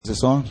Is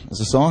this on? Is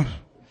this on?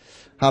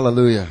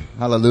 Hallelujah.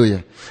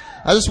 Hallelujah.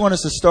 I just want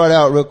us to start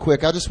out real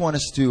quick. I just want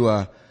us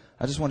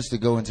to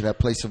go into that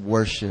place of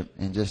worship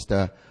and just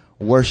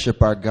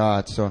worship our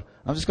God. So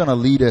I'm just going to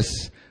lead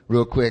us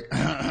real quick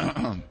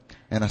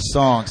in a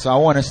song. So I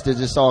want us to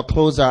just all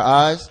close our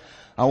eyes.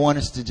 I want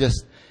us to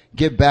just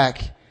get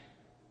back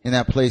in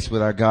that place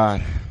with our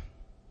God.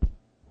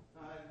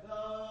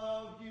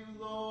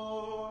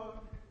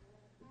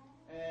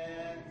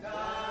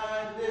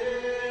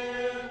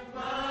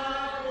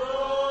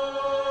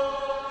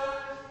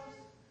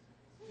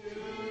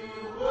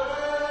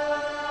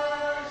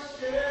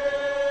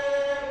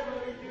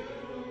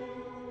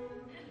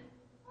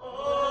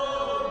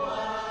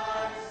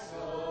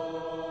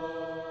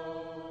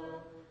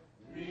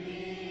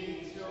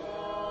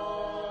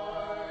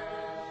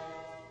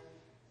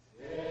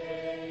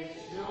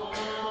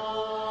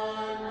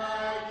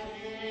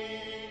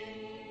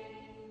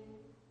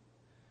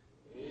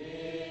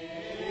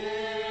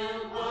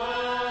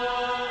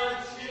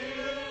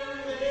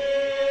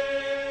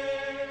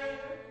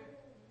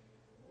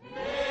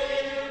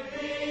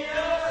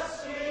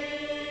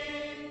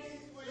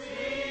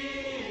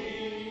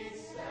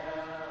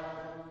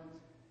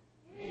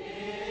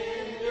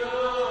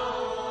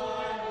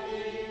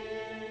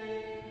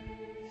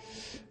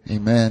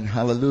 Amen.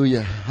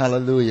 Hallelujah.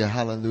 Hallelujah.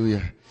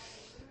 Hallelujah.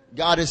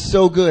 God is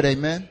so good.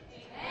 Amen.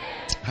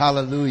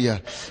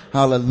 Hallelujah.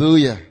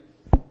 Hallelujah.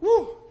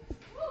 Woo.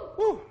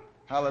 Woo.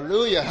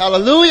 Hallelujah.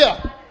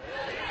 Hallelujah.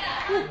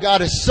 Woo.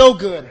 God is so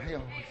good.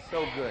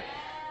 So good.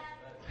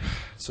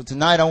 So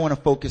tonight I want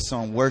to focus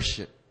on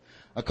worship.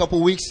 A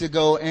couple weeks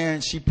ago,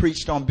 Erin, she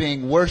preached on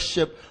being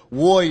worship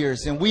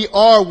warriors, and we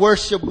are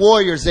worship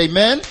warriors.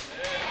 Amen.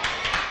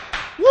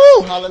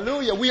 Woo.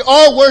 Hallelujah. We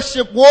are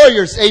worship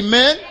warriors.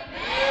 Amen.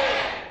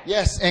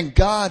 Yes, and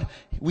God,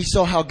 we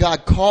saw how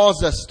God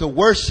calls us to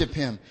worship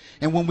Him.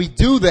 And when we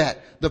do that,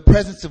 the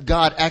presence of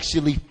God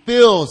actually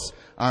fills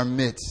our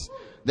midst.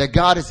 That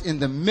God is in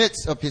the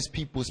midst of His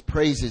people's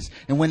praises.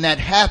 And when that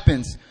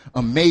happens,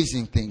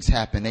 amazing things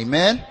happen.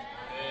 Amen?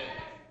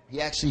 He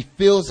actually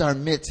fills our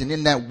midst. And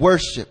in that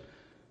worship,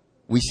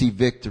 we see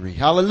victory.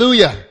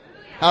 Hallelujah.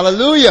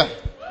 Hallelujah.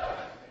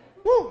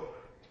 Woo.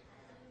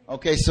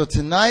 Okay, so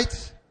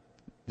tonight,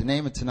 the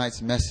name of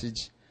tonight's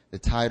message, the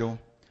title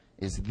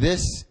is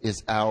This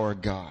is Our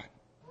God.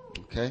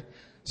 Okay.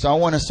 So I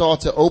want us all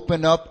to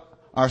open up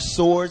our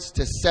swords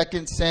to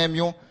 2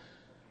 Samuel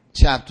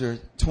chapter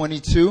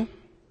 22.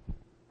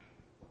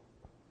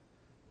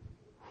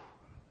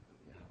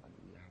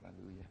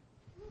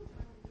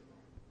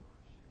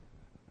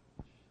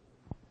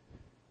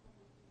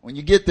 When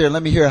you get there,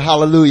 let me hear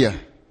hallelujah.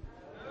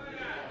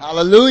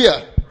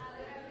 Hallelujah.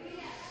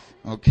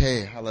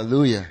 Okay.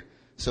 Hallelujah.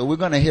 So we're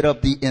going to hit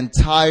up the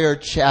entire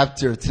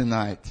chapter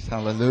tonight.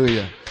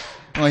 Hallelujah.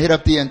 I'm going to hit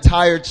up the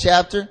entire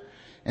chapter.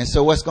 And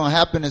so what's going to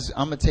happen is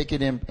I'm going to take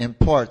it in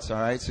parts. All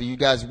right. So you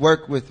guys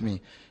work with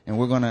me and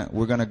we're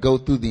going to go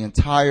through the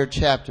entire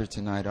chapter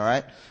tonight. All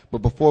right. But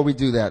before we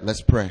do that,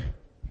 let's pray.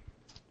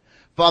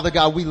 Father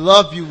God, we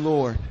love you,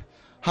 Lord.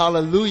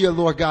 Hallelujah,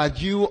 Lord God.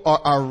 You are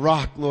our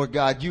rock, Lord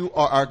God. You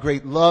are our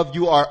great love.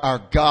 You are our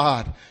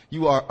God.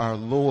 You are our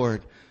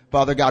Lord.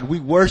 Father God, we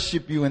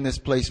worship you in this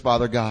place,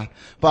 Father God.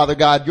 Father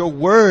God, your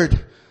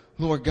word,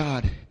 Lord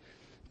God,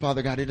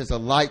 Father God, it is a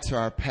light to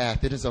our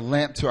path. It is a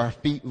lamp to our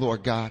feet,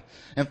 Lord God.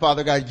 And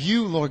Father God,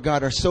 you, Lord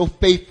God, are so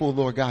faithful,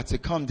 Lord God, to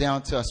come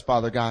down to us,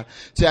 Father God,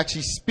 to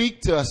actually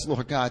speak to us,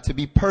 Lord God, to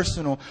be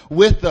personal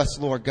with us,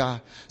 Lord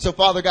God. So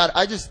Father God,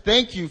 I just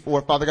thank you for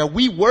it, Father God.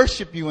 We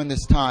worship you in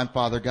this time,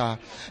 Father God.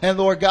 And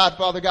Lord God,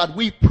 Father God,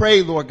 we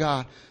pray, Lord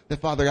God, that,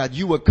 Father God,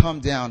 you would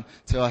come down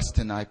to us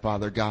tonight,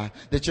 Father God.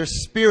 That your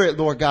spirit,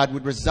 Lord God,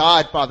 would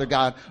reside, Father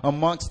God,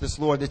 amongst us,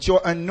 Lord. That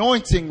your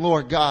anointing,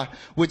 Lord God,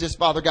 would just,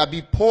 Father God,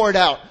 be poured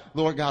out,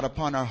 Lord God,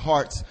 upon our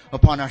hearts,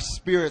 upon our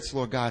spirits,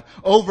 Lord God.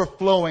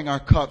 Overflowing our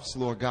cups,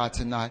 Lord God,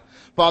 tonight.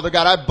 Father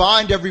God, I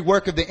bind every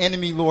work of the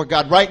enemy, Lord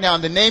God, right now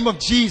in the name of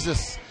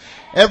Jesus.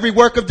 Every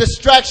work of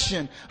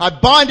distraction, I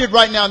bind it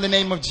right now in the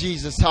name of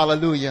Jesus.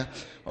 Hallelujah.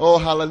 Oh,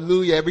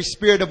 hallelujah. Every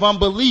spirit of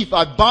unbelief,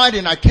 I bind it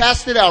and I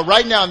cast it out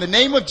right now in the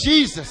name of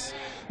Jesus.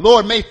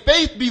 Lord, may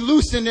faith be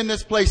loosened in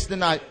this place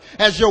tonight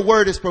as your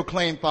word is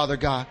proclaimed, Father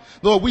God.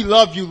 Lord, we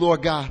love you,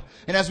 Lord God.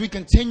 And as we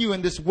continue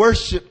in this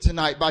worship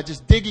tonight by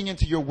just digging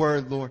into your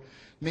word, Lord,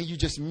 may you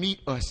just meet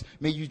us.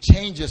 May you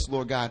change us,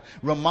 Lord God.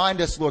 Remind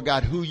us, Lord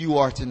God, who you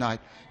are tonight.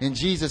 In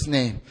Jesus'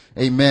 name,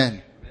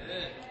 amen.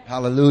 Amen.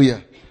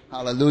 Hallelujah.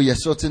 Hallelujah.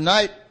 So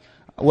tonight,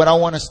 what I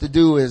want us to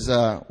do is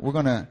we're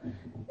going to...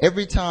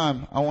 Every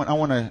time I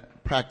want to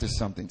practice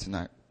something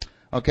tonight.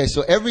 Okay,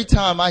 so every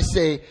time I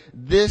say,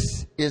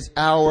 this is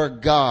our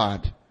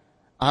God,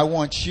 I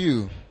want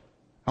you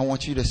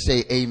to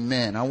say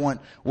amen. I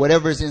want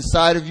whatever is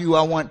inside of you,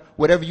 I want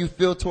whatever you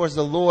feel towards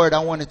the Lord,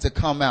 I want it to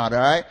come out, all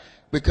right?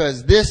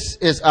 Because this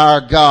is our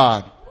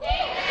God.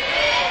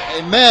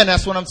 Amen. Amen.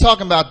 That's what I'm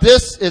talking about.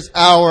 This is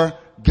our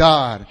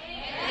God.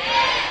 Amen.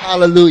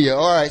 Hallelujah.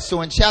 All right,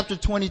 so in chapter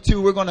 22,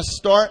 we're going to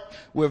start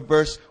with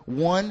verse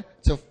 1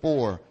 to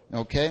 4.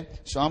 Okay?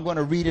 So I'm going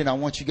to read it. I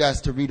want you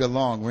guys to read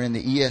along. We're in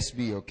the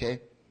ESV,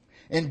 okay?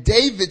 And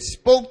David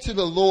spoke to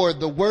the Lord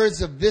the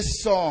words of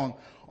this song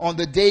on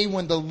the day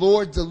when the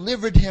Lord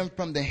delivered him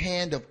from the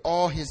hand of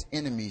all his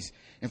enemies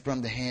and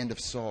from the hand of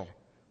Saul.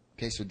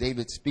 Okay, so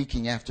David's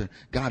speaking after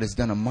God has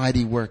done a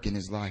mighty work in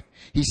his life.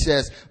 He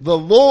says, the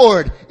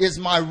Lord is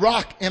my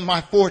rock and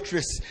my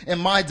fortress and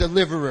my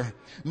deliverer.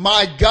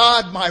 My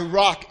God, my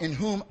rock in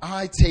whom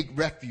I take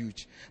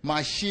refuge.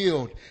 My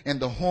shield and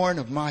the horn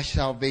of my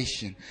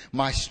salvation.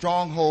 My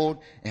stronghold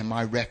and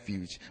my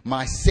refuge.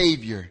 My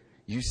Savior,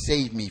 you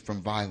save me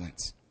from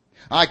violence.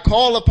 I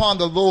call upon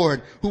the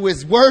Lord who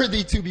is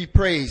worthy to be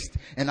praised,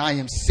 and I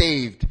am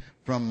saved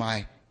from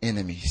my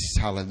enemies.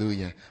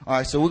 Hallelujah. All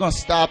right, so we're going to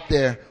stop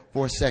there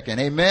for a second.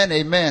 Amen.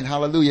 Amen.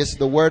 Hallelujah. It's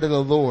the word of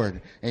the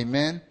Lord.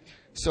 Amen.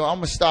 So I'm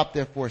going to stop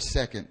there for a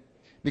second,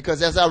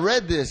 because as I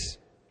read this,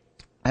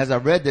 as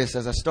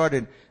I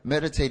started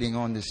meditating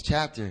on this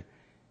chapter,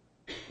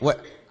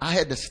 I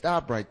had to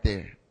stop right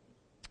there.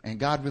 And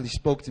God really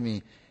spoke to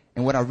me.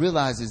 And what I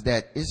realized is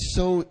that it's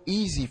so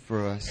easy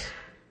for us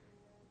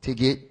to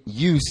get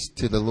used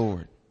to the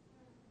Lord.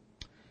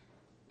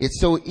 It's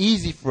so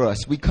easy for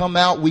us. We come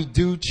out, we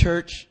do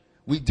church,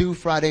 we do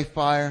Friday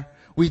Fire,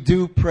 we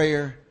do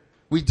prayer,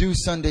 we do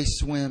Sunday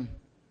swim,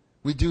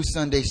 we do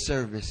Sunday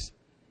service.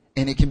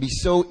 And it can be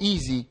so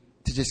easy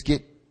to just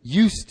get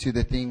used to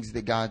the things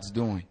that God's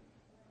doing.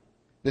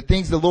 The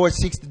things the Lord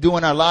seeks to do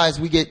in our lives,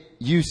 we get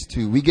used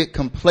to. We get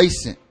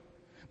complacent.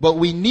 But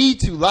we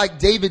need to, like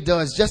David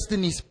does, just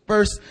in these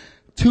first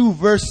 2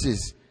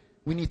 verses,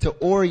 we need to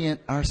orient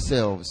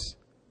ourselves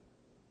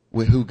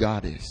with who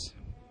God is.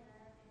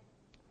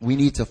 We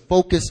need to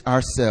focus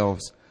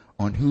ourselves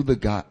on who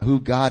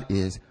God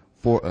is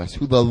for us,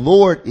 who the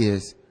Lord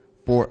is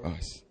for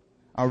us.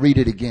 I'll read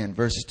it again,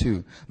 verse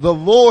 2. The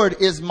Lord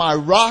is my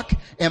rock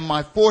and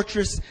my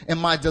fortress and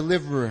my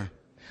deliverer.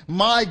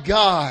 My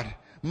God,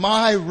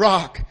 my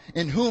rock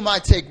in whom I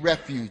take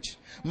refuge.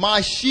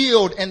 My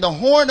shield and the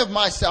horn of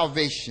my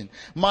salvation.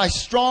 My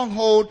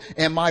stronghold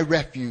and my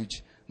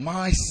refuge.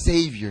 My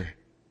Savior,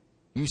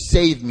 you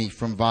save me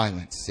from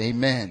violence.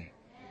 Amen.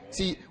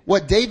 See,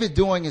 what David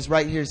doing is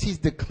right here is he's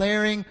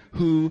declaring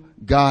who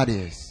God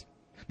is.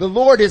 The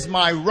Lord is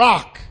my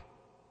rock.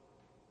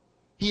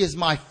 He is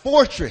my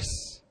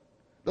fortress.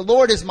 The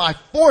Lord is my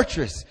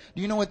fortress.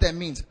 Do you know what that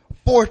means?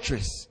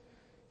 Fortress.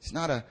 It's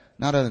not a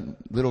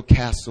little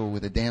castle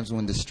with a damsel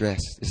in distress.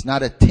 It's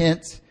not a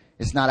tent.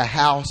 It's not a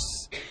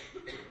house.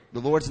 The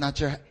Lord's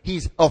not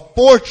He's a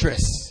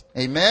fortress.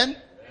 Amen?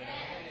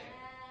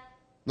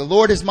 The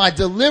Lord is my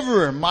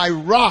deliverer, my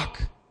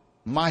rock,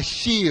 my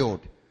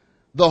shield,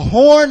 the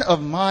horn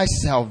of my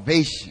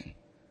salvation,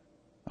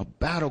 a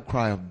battle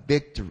cry of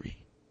victory.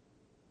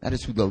 That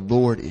is who the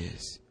Lord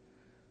is.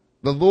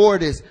 The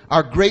Lord is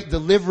our great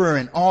deliverer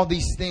in all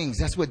these things.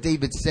 That's what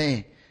David's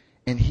saying.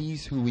 And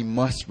he's who we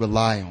must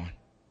rely on.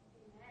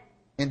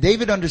 And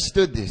David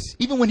understood this.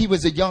 Even when he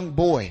was a young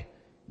boy,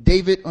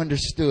 David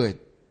understood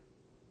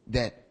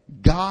that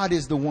God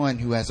is the one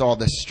who has all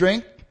the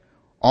strength,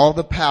 all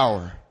the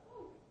power,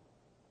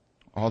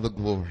 all the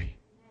glory.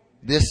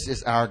 This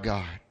is our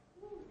God.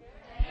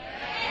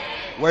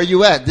 Where are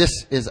you at?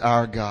 This is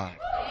our God.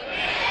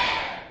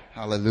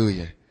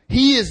 Hallelujah.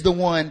 He is the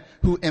one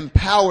who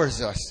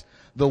empowers us,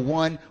 the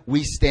one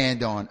we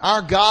stand on.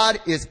 Our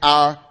God is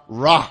our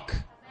rock.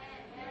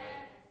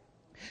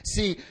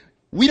 See,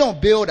 we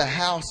don't build a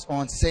house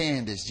on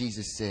sand, as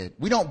Jesus said.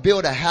 We don't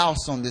build a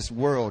house on this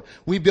world.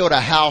 We build a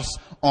house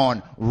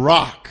on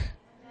rock.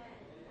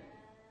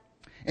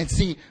 And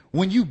see,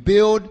 when you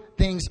build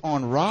things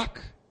on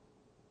rock,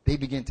 they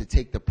begin to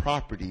take the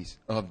properties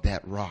of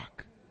that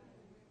rock.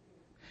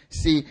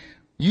 See,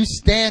 you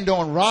stand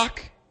on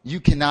rock, you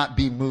cannot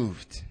be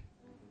moved.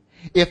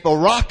 If a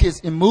rock is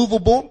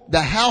immovable,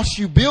 the house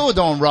you build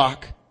on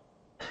rock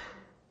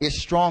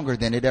is stronger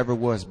than it ever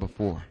was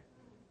before.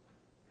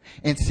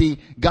 And see,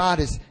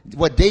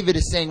 what David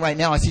is saying right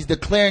now is he's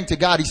declaring to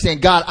God, he's saying,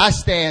 God, I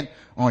stand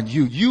on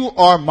you. You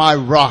are my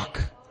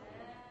rock.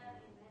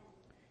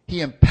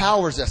 He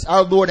empowers us.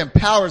 Our Lord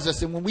empowers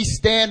us. And when we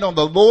stand on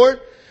the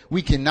Lord,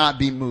 we cannot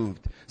be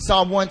moved.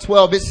 Psalm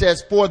 112, it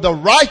says, for the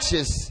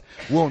righteous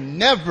will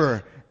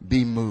never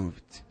be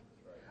moved.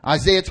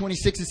 Isaiah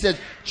 26, it says,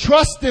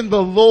 trust in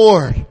the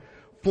Lord,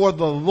 for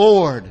the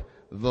Lord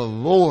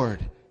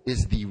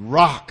is the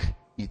rock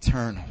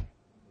eternal.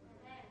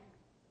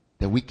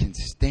 That we can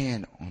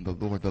stand on the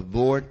Lord. The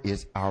Lord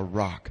is our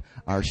rock,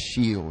 our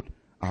shield,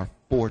 our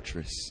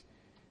fortress.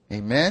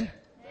 Amen?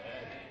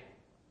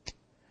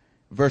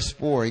 Verse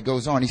 4, he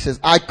goes on. He says,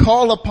 I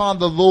call upon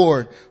the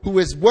Lord who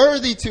is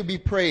worthy to be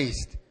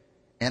praised,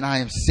 and I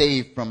am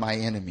saved from my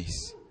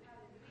enemies.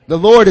 The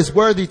Lord is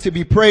worthy to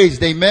be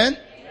praised. Amen?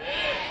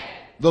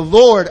 The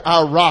Lord,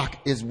 our rock,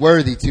 is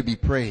worthy to be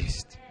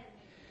praised.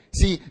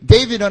 See,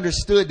 David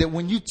understood that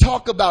when you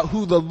talk about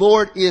who the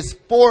Lord is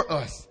for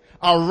us,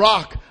 our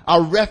rock,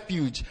 our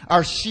refuge,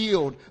 our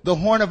shield, the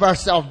horn of our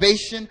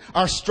salvation,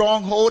 our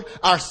stronghold,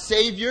 our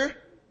Savior,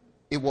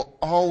 it will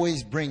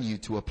always bring you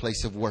to a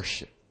place of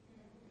worship.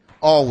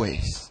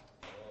 Always.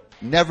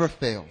 never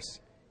fails.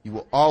 You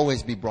will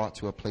always be brought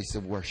to a place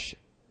of worship.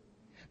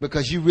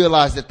 Because you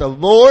realize that the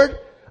Lord,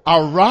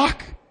 our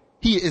rock,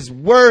 He is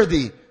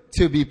worthy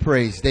to be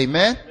praised.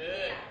 Amen?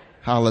 Amen.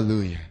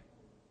 Hallelujah.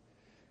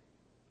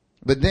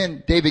 But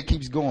then David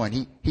keeps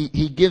going.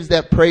 He gives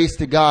that praise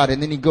to God,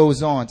 and then he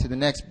goes on to the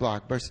next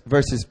block,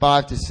 verses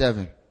 5 to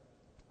 7.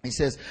 He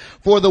says,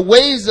 "For the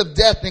waves of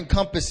death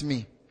encompassed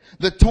me.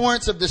 The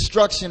torrents of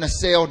destruction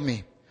assailed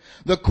me.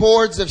 The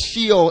cords of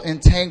Sheol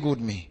entangled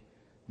me.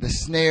 The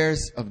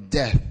snares of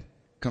death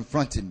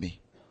confronted me.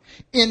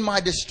 In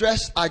my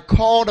distress, I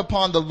called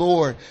upon the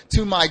Lord.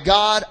 To my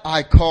God,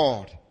 I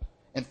called.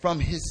 And from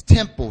His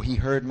temple, He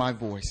heard my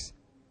voice,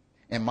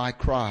 and my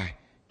cry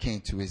came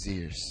to His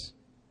ears."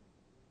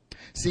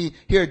 See,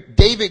 here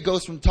David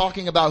goes from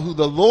talking about who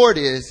the Lord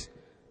is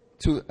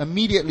to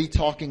immediately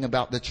talking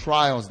about the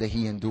trials that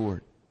he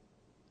endured.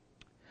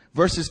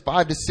 Verses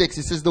 5 to 6,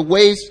 it says, "The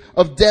waves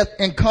of death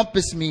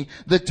encompassed me.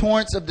 The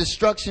torrents of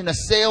destruction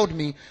assailed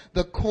me.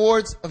 The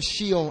cords of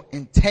Sheol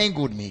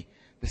entangled me.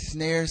 The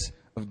snares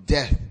of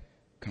death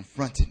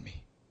confronted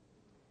me."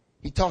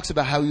 He talks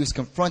about how he was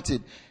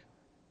confronted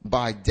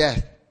by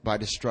death, by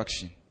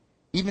destruction.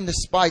 Even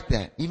despite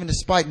that, even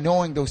despite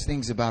knowing those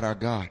things about our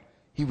God,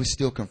 he was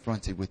still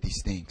confronted with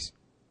these things.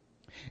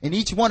 And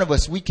each one of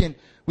us, we can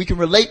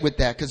relate with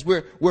that because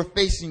we're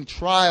facing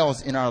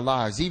trials in our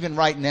lives, even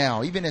right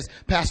now. Even as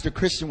Pastor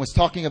Christian was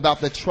talking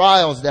about the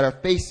trials that are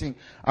facing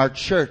our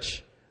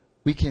church,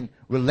 we can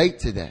relate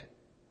to that.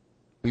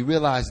 We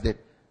realize that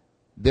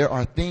there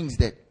are things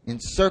that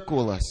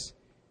encircle us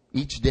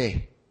each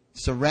day,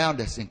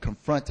 surround us and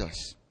confront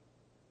us.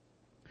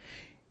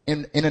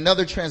 In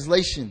another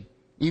translation,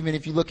 even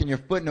if you look in your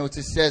footnotes,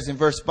 it says in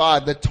verse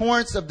 5, "The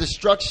torrents of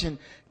destruction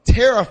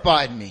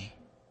terrified me."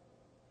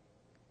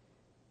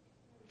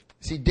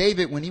 See,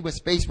 David, when he was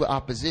faced with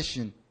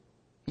opposition,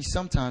 he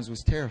sometimes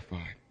was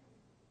terrified.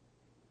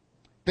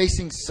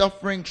 Facing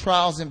suffering,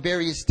 trials, and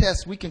various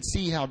tests, we can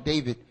see how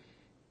David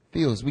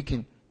feels. We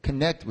can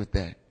connect with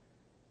that.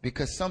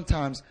 Because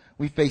sometimes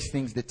we face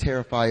things that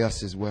terrify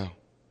us as well.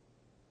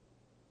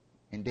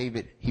 And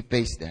David, he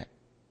faced that.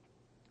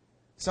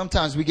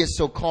 Sometimes we get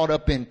so caught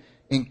up in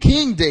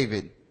King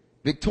David,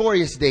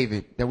 victorious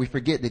David, that we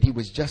forget that he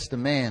was just a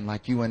man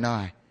like you and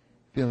I,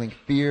 feeling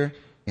fear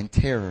and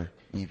terror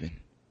even.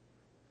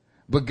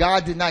 But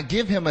God did not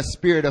give him a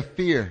spirit of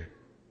fear,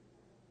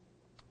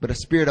 but a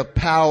spirit of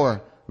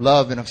power,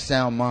 love, and of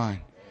sound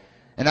mind.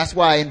 And that's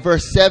why in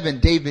verse 7,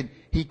 David,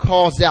 he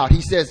calls out.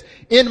 He says,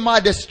 "In my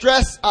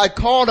distress, I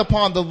called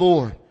upon the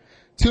Lord.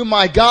 To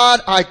my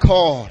God, I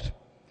called.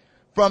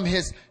 From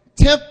His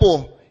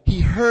temple,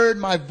 He heard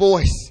my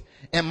voice,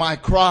 and my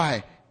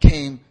cry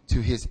came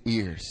to His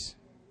ears."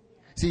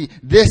 See,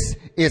 this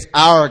is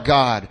our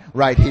God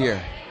right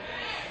here.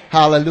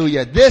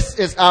 Hallelujah. This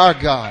is our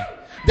God.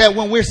 That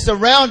when we're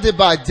surrounded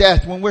by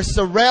death, when we're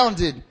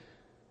surrounded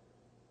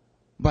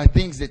by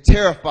things that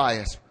terrify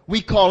us,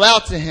 we call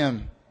out to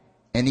Him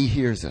and He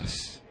hears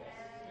us.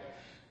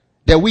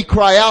 That we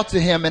cry out to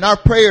Him and our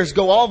prayers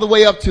go all the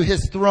way up to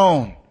His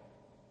throne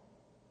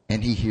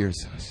and He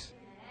hears us.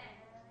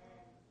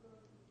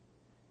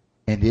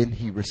 And then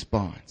He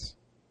responds.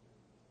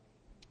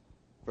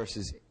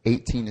 Verses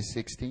 18 to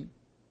 16.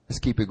 Let's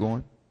keep it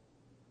going.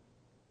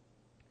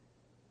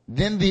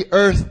 "Then the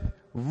earth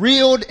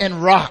reeled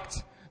and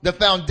rocked. The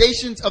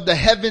foundations of the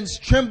heavens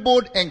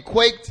trembled and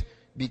quaked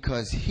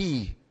because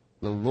He,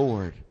 the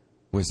Lord,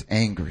 was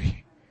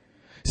angry.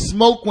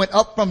 Smoke went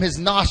up from His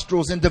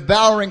nostrils and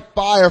devouring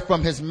fire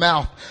from His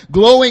mouth.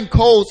 Glowing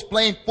coals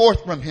flamed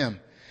forth from Him.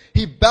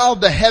 He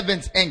bowed the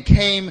heavens and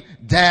came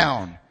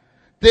down.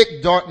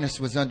 Thick darkness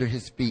was under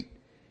His feet.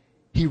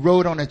 He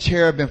rode on a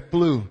cherub and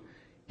flew.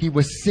 He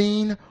was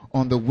seen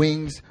on the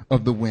wings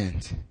of the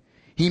wind.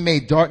 He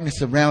made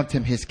darkness around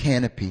Him His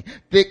canopy,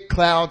 thick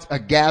clouds a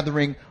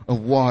gathering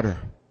of water.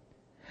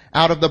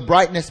 Out of the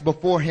brightness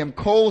before Him,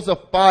 coals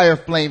of fire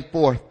flamed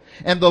forth.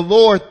 And the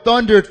Lord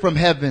thundered from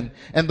heaven,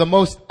 and the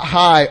Most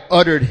High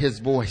uttered His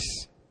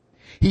voice.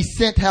 He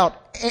sent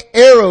out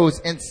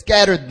arrows and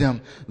scattered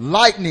them,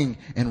 lightning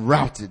and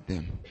routed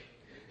them.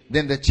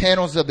 Then the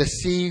channels of the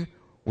sea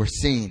were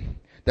seen.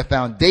 The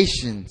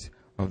foundations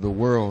of the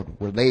world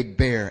were laid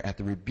bare at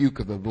the rebuke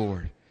of the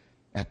Lord,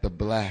 at the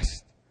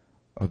blast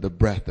of the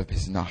breath of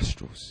His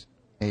nostrils."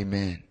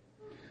 Amen.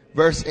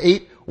 Verse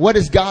 8, what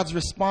is God's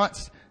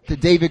response to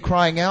David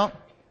crying out?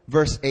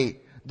 Verse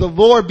 8, "The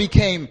Lord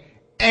became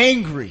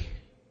angry."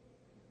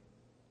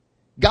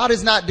 God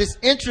is not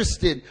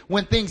disinterested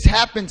when things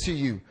happen to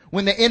you,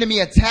 when the enemy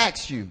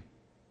attacks you.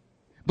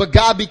 But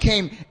God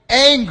became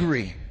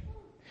angry.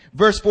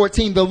 Verse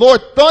 14, "The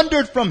Lord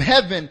thundered from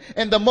heaven,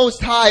 and the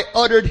Most High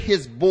uttered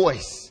His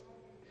voice."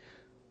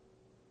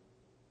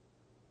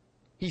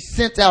 He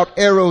sent out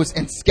arrows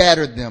and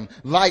scattered them,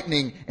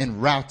 lightning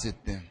and routed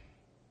them.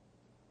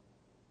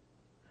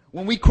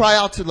 When we cry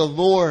out to the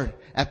Lord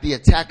at the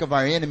attack of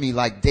our enemy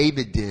like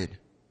David did,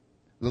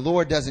 the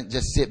Lord doesn't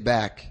just sit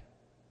back.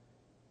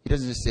 He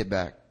doesn't just sit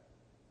back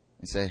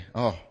and say,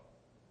 "Oh,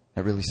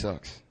 that really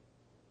sucks.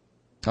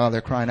 Oh,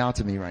 they're crying out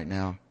to me right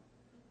now.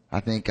 I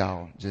think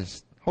I'll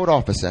just hold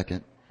off a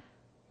second.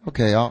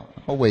 Okay, I'll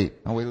wait.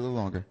 I'll wait a little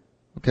longer.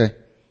 Okay.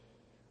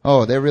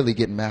 Oh, they're really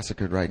getting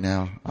massacred right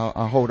now.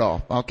 I'll hold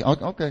off.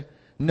 Okay.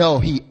 No,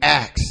 he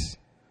acts.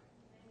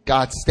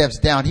 God steps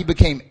down. He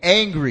became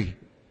angry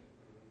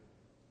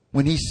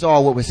when he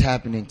saw what was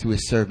happening to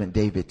his servant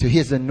David, to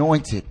his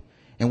anointed.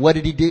 And what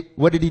did he do?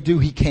 What did he do?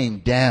 He came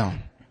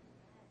down.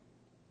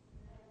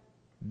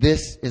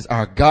 This is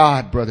our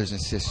God, brothers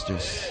and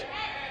sisters.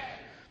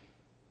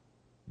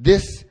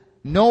 This,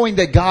 knowing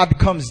that God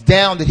comes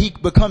down, that he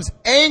becomes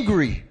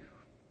angry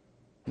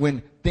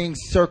when things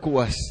circle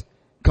us,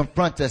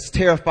 confront us,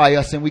 terrify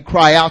us, and we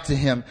cry out to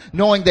him,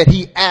 knowing that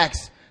he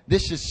acts.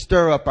 This should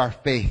stir up our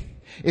faith.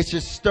 It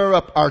should stir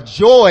up our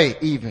joy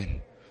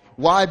even.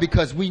 Why?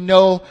 Because we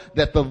know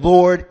that the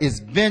Lord is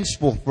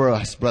vengeful for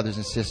us, brothers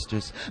and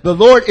sisters. The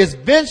Lord is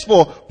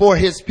vengeful for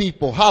his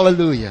people.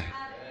 Hallelujah.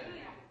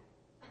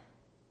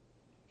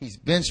 He's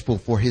vengeful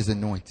for his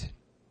anointed.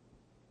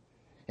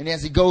 And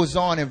as he goes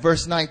on in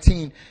verse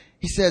 19,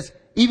 he says,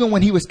 even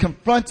when he was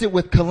confronted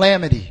with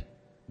calamity,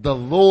 the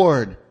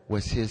Lord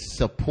was his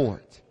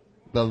support.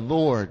 The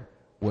Lord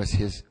was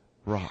his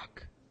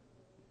rock.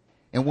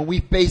 And when we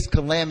face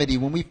calamity,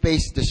 when we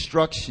face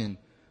destruction,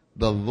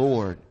 the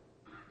Lord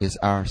is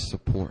our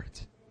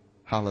support.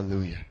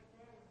 Hallelujah.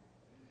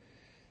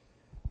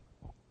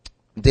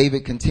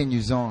 David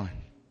continues on.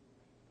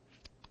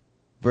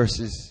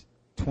 Verses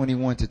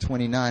 21 to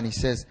 29, he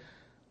says,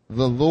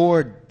 the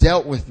Lord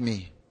dealt with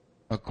me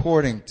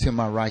according to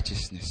my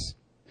righteousness.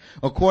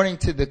 According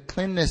to the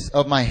cleanness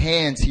of my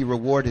hands, he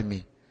rewarded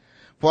me.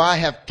 For I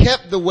have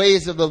kept the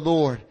ways of the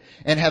Lord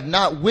and have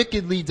not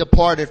wickedly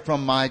departed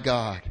from my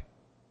God.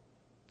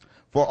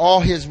 For all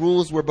his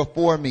rules were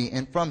before me,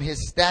 and from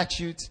his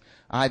statutes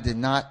I did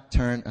not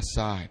turn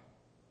aside.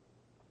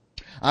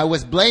 I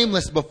was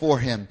blameless before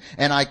him,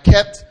 and I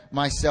kept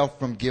myself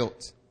from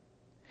guilt.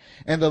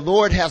 And the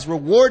Lord has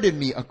rewarded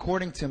me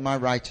according to my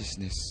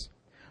righteousness,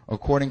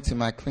 according to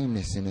my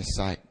cleanness in his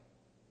sight.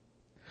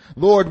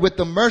 Lord, with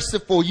the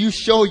merciful, you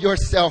show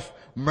yourself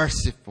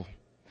merciful.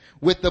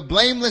 With the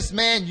blameless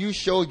man, you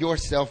show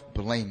yourself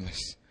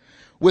blameless.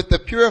 With the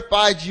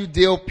purified, you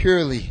deal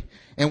purely.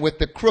 And with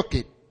the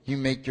crooked, you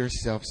make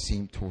yourself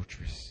seem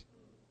torturous.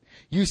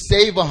 You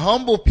save a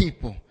humble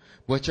people,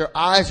 but your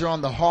eyes are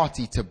on the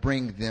haughty to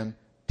bring them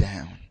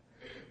down.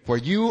 For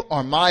you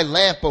are my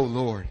lamp, O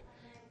Lord,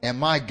 and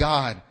my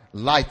God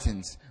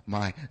lightens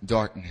my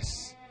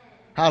darkness.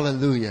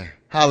 Hallelujah.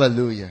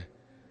 Hallelujah.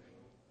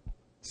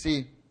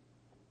 See,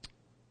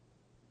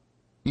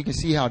 you can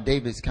see how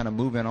David's kind of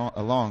moving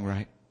along,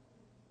 right?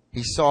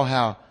 He saw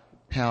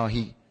how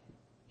he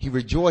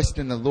rejoiced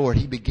in the Lord.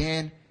 He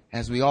began,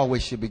 as we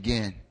always should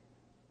begin,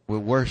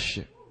 with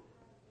worship.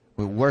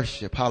 With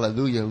worship.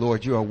 Hallelujah,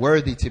 Lord. You are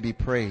worthy to be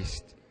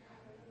praised.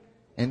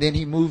 And then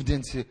he moved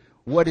into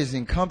what is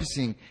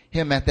encompassing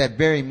him at that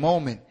very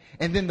moment.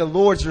 And then the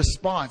Lord's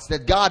response,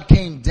 that God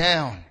came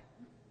down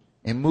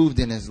and moved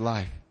in his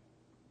life.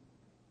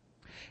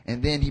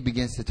 And then he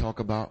begins to talk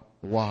about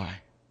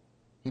why.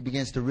 He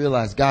begins to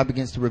realize, God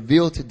begins to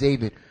reveal to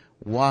David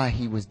why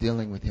he was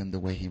dealing with him the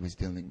way he was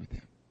dealing with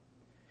him.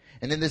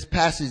 And in this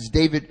passage,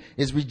 David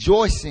is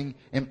rejoicing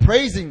and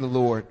praising the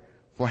Lord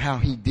for how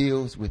he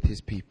deals with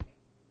his people.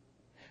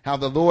 How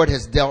the Lord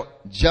has dealt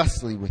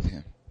justly with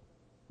him.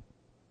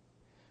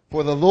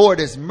 For the Lord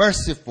is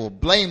merciful,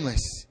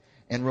 blameless,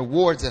 and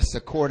rewards us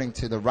according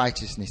to the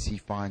righteousness he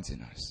finds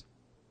in us.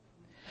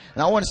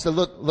 And I want us to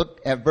look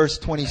at verse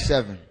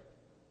 27,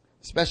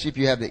 especially if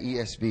you have the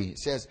ESV. It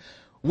says,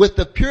 with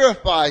the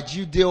purified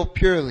you deal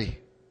purely,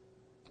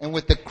 and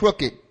with the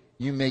crooked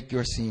you make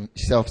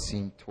yourself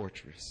seem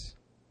torturous.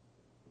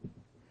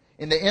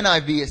 In the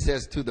NIV it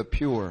says to the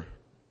pure.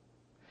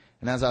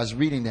 And as I was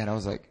reading that, I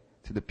was like,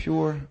 to the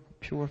pure,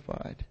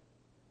 purified.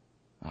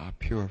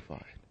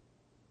 Purified.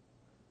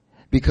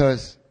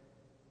 Because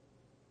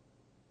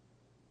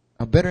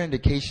a better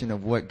indication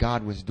of what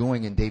God was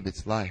doing in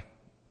David's life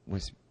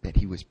was that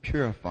he was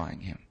purifying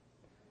him.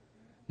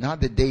 Not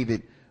that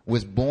David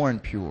was born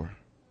pure.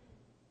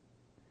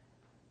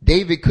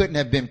 David couldn't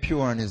have been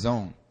pure on his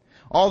own.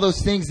 All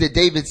those things that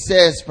David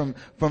says from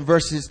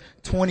verses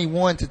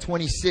 21 to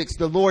 26,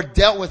 the Lord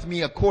dealt with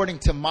me according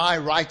to my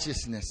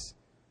righteousness.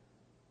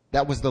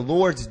 That was the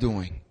Lord's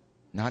doing,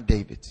 not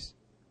David's.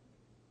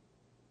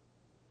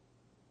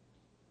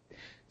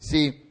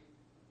 See,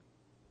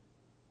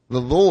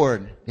 the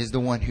Lord is the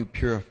one who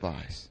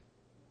purifies.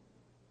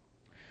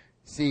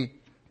 See,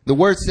 the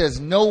word says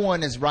no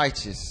one is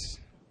righteous.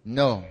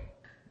 No,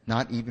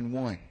 not even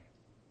one.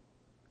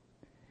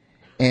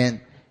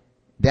 And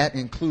that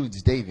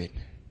includes David.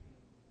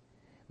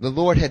 The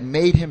Lord had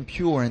made him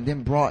pure and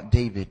then brought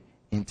David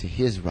into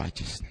his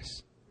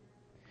righteousness.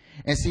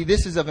 And see,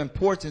 this is of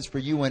importance for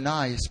you and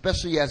I,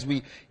 especially as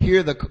we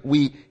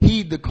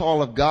heed the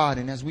call of God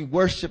and as we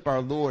worship our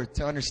Lord,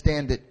 to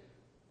understand that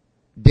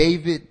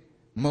David,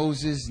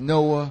 Moses,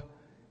 Noah,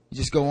 you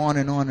just go on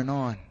and on and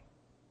on.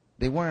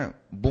 They weren't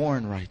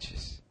born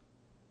righteous.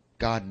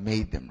 God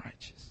made them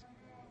righteous.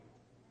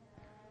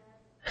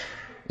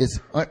 it's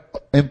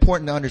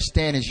important to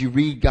understand as you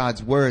read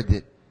God's word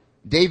that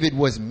David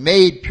was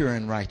made pure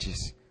and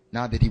righteous,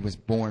 not that he was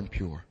born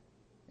pure.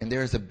 And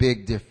there is a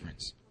big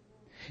difference.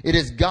 It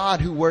is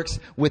God who works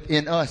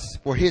within us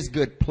for his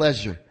good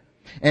pleasure.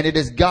 And it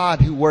is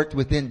God who worked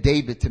within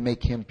David to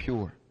make him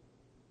pure.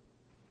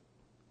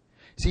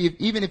 See,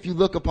 even if you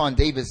look upon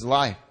David's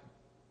life,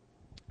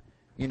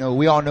 you know,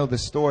 we all know the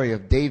story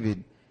of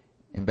David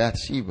and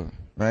Bathsheba,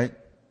 right?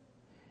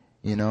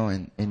 You know,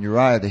 and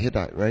Uriah the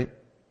Hittite, right?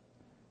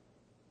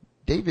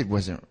 David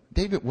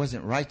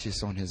wasn't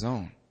righteous on his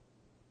own.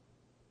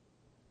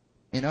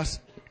 And us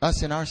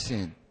in our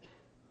sin,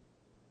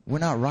 we're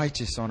not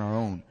righteous on our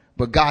own.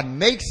 But God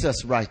makes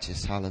us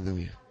righteous.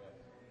 Hallelujah.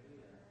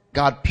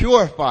 God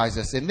purifies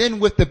us. And then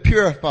with the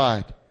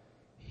purified,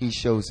 he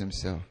shows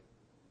himself.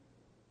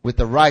 With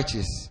the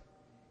righteous,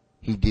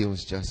 he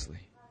deals justly.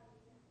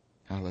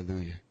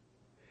 Hallelujah.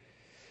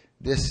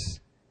 This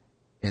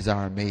is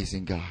our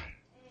amazing God.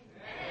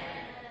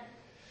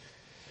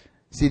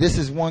 See, this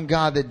is one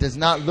God that does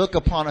not look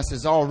upon us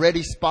as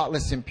already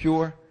spotless and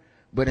pure,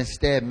 but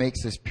instead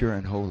makes us pure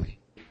and holy.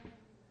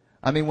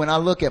 I mean, when I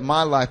look at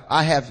my life,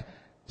 I have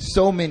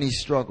so many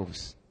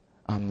struggles.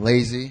 I'm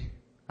lazy.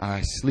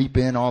 I sleep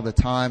in all the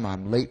time.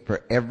 I'm late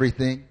for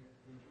everything.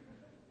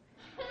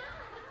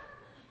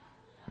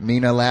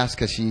 Mina laughs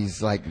because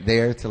she's like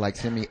there to like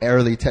send me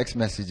early text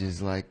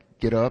messages like,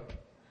 get up.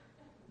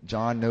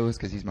 John knows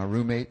because he's my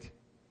roommate.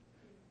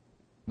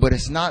 But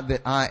it's not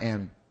that I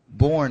am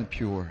born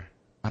pure.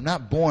 I'm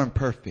not born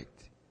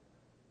perfect.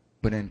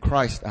 But in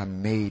Christ,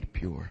 I'm made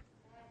pure.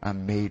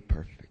 I'm made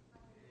perfect.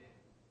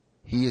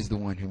 He is the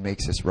one who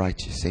makes us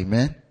righteous.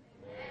 Amen?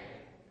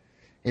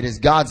 It is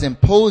God's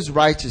imposed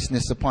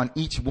righteousness upon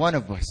each one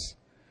of us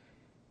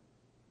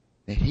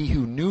that he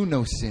who knew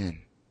no sin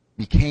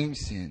became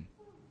sin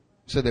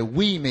so that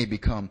we may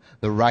become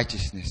the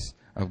righteousness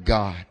of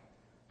God.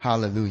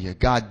 Hallelujah.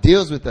 God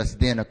deals with us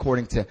then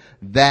according to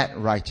that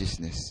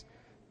righteousness.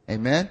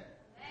 Amen?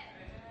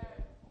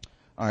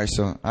 All right,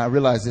 so I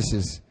realize this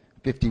is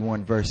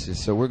 51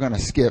 verses, so we're going to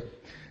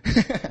skip.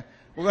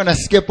 We're going to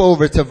skip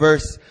over to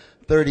verse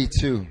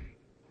 32.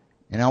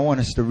 And I want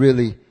us to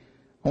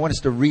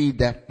read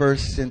that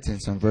first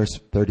sentence on verse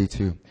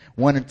 32.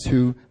 1 and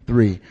 2,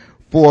 3.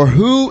 For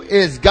who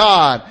is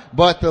God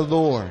but the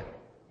Lord?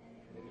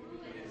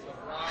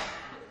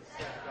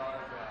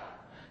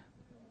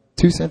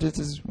 Two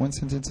sentences, one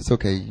sentence, it's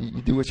okay.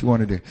 You do what you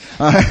want to do.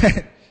 All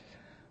right.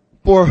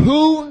 For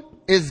who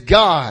is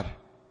God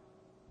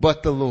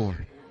but the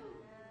Lord?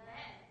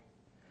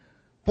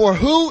 For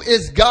who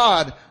is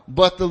God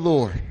but the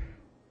Lord?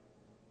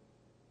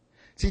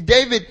 See,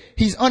 David,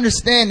 he's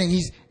understanding.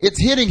 It's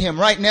hitting him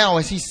right now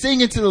as he's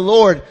singing to the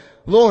Lord.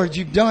 Lord,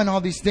 you've done all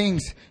these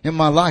things in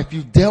my life.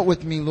 You've dealt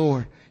with me,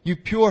 Lord. You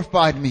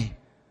purified me.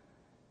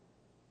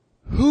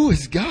 Who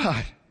is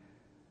God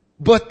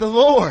but the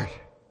Lord?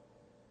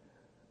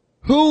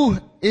 Who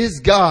is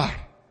God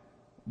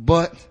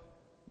but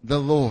the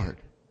Lord?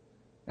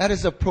 That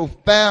is a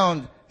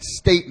profound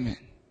statement.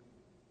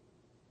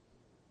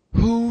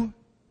 Who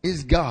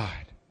is God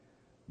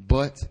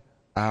but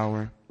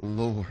our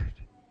Lord?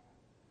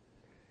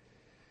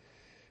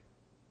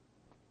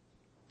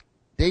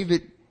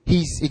 David,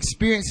 he's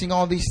experiencing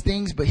all these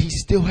things, but he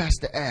still has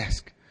to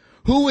ask,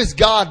 who is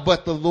God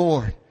but the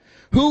Lord?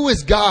 Who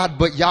is God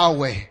but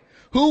Yahweh?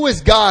 Who is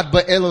God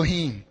but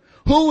Elohim?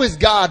 Who is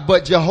God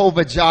but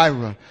Jehovah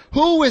Jireh?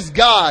 Who is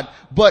God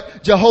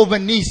but Jehovah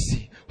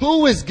Nisi?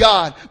 Who is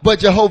God but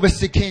Jehovah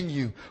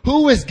Sekinu?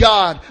 Who is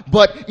God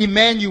but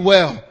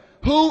Emmanuel?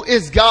 Who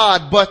is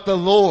God but the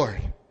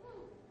Lord?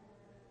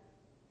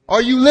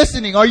 Are you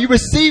listening? Are you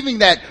receiving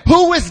that?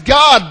 Who is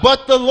God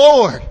but the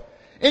Lord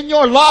in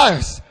your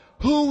lives?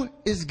 Who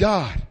is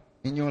God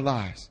in your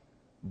lives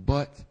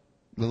but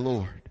the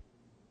Lord?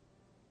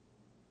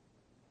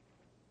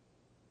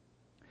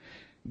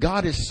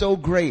 God is so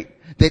great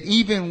that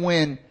even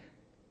when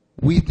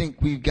we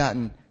think we've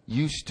gotten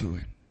used to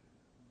it,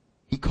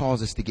 he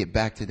calls us to get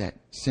back to that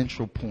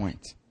central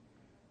point,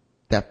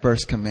 that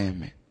first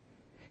commandment.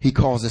 He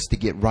calls us to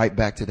get right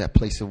back to that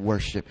place of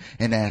worship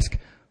and ask,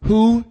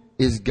 who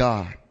is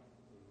God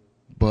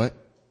but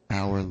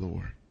our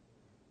Lord?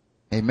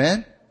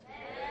 Amen?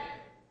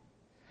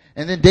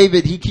 And then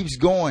David, he keeps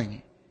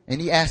going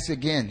and he asks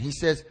again. He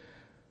says,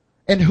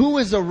 and who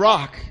is a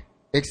rock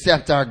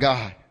except our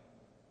God?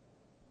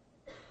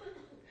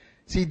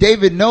 See,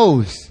 David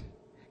knows.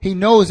 He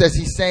knows as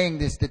he's saying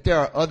this that there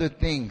are other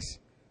things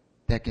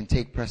that can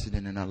take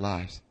precedent in our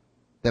lives,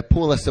 that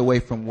pull us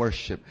away from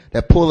worship,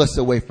 that pull us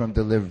away from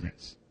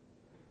deliverance.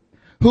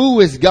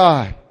 Who is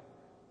God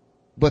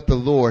but the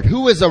Lord?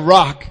 Who is a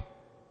rock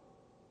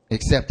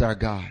except our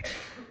God?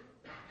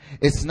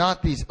 It's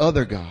not these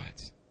other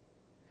gods.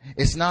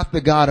 It's not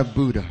the God of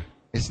Buddha.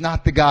 It's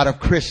not the God of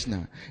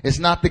Krishna. It's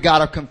not the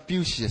God of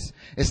Confucius.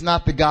 It's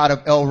not the God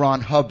of L.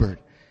 Ron Hubbard.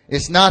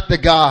 It's not the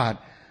God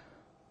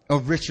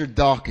of Richard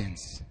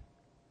Dawkins.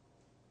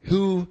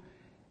 Who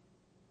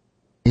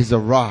is a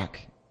rock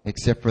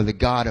except for the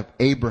God of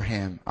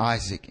Abraham,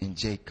 Isaac, and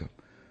Jacob?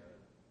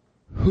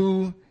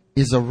 Who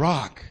is a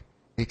rock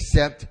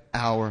except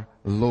our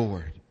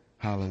Lord?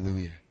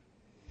 Hallelujah.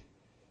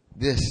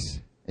 This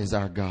is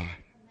our God.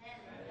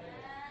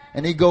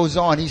 And he goes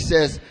on, he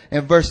says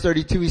in verse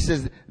 32, he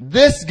says,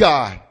 this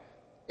God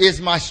is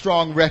my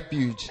strong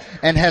refuge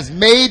and has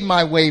made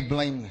my way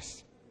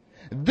blameless.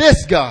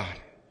 This God,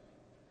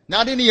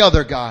 not any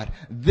other God,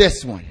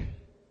 this one.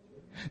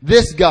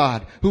 This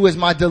God who is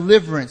my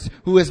deliverance,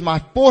 who is my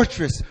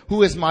fortress,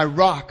 who is my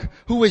rock,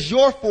 who is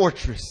your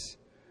fortress,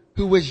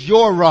 who is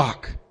your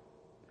rock.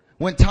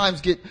 When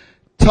times get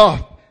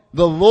tough,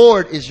 the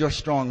Lord is your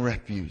strong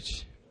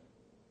refuge.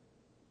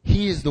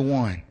 He is the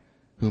one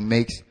who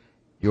makes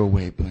your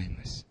way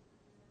blameless.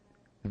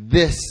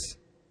 This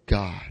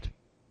God,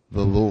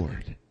 the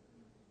Lord.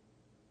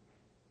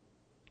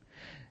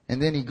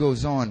 And then he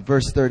goes on,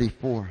 verse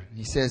 34.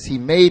 He says, he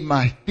made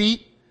my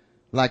feet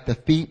like the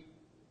feet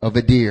of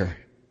a deer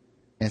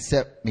and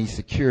set me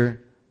secure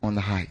on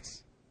the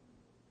heights.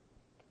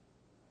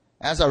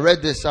 As I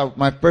read this,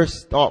 my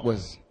first thought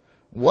was,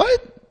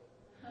 what?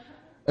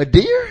 A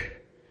deer?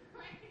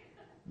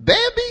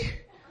 Bambi?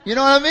 You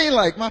know what I mean?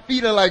 Like, my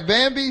feet are like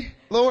Bambi,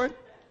 Lord.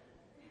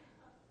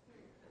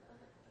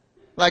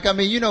 Like, I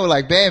mean, you know,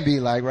 like Bambi,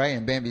 like, right?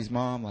 And Bambi's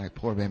mom, like,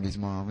 poor Bambi's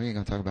mom. We ain't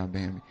gonna talk about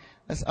Bambi.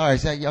 That's all right.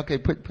 So, okay,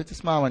 put the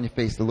smile on your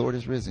face. The Lord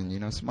is risen. You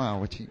know, smile.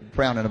 What you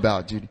frowning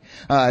about, Judy?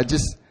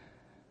 Just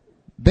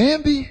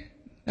Bambi.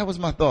 That was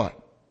my thought.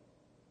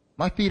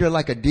 My feet are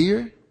like a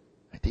deer.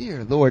 A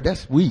deer, Lord,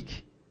 that's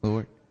weak,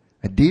 Lord.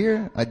 A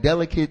deer, a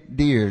delicate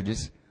deer,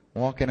 just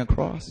walking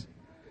across.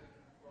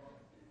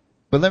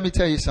 But let me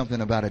tell you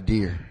something about a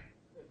deer.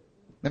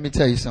 Let me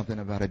tell you something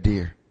about a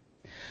deer.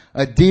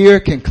 A deer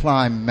can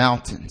climb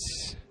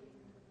mountains.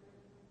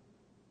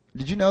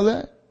 Did you know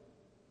that?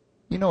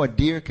 You know a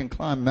deer can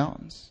climb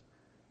mountains?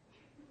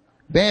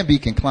 Bambi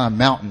can climb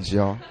mountains,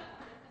 y'all.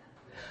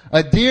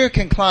 A deer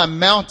can climb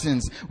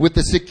mountains with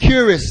the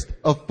securest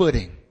of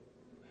footing.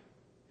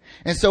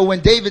 And so when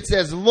David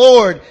says,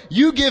 Lord,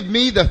 you give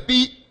me the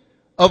feet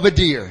of a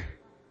deer.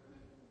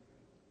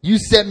 You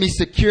set me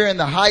secure in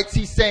the heights.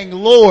 He's saying,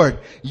 Lord,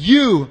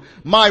 you,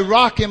 my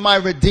rock and my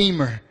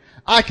redeemer.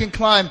 I can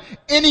climb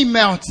any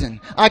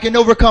mountain. I can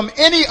overcome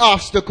any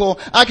obstacle.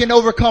 I can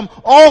overcome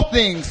all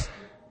things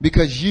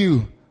because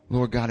you,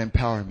 Lord God,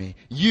 empower me.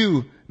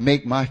 You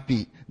make my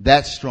feet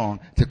that strong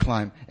to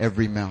climb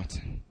every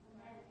mountain.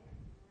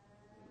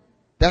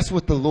 That's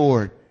what the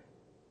Lord,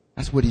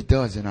 that's what he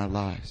does in our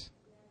lives.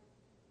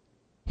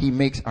 He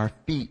makes our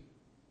feet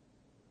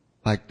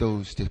like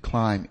those to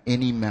climb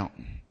any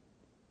mountain.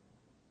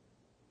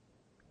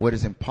 What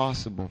is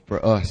impossible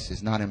for us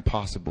is not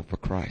impossible for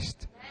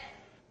Christ.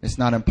 It's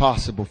not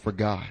impossible for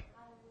God.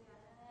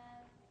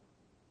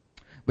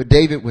 But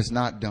David was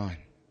not done.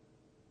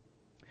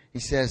 He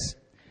says,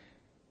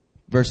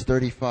 verse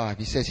 35,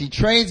 he says, he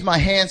trains my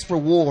hands for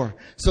war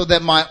so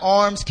that my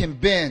arms can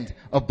bend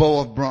a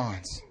bow of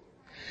bronze.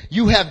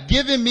 You have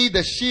given me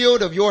the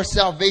shield of your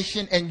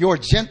salvation, and your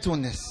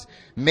gentleness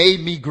made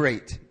me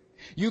great.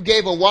 You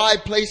gave a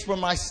wide place for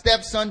my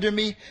steps under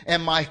me,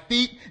 and my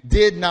feet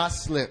did not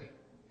slip.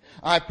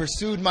 I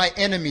pursued my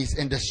enemies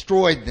and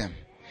destroyed them,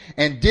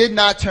 and did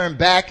not turn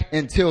back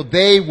until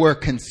they were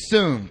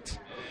consumed.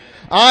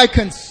 I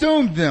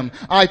consumed them.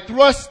 I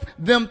thrust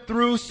them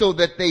through so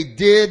that they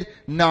did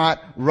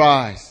not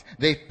rise.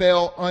 They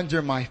fell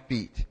under my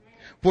feet.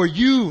 For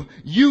you,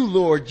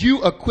 Lord,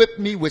 you equipped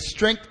me with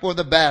strength for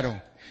the battle.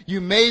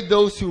 You made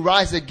those who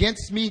rise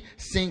against me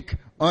sink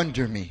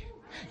under me.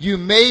 You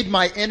made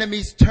my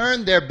enemies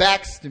turn their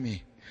backs to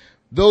me.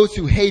 Those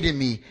who hated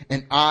me,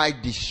 and I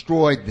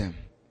destroyed them.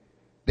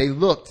 They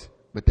looked,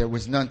 but there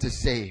was none to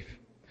save.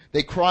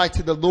 They cried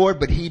to the Lord,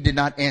 but he did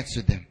not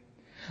answer them.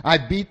 I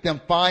beat them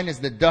fine as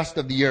the dust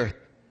of the earth.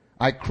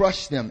 I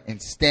crushed them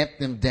and stamped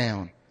them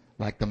down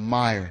like the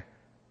mire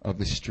of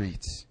the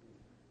streets.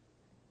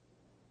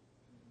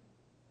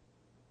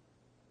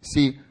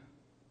 See,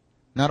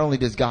 not only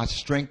does God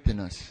strengthen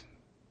us,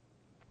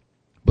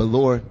 but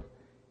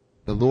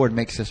the Lord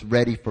makes us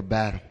ready for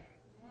battle.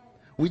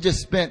 We just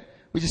spent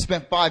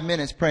 5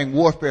 minutes praying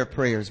warfare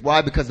prayers.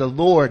 Why? Because the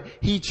Lord,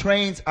 he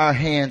trains our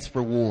hands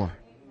for war.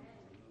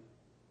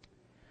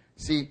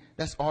 See,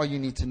 that's all you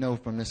need to know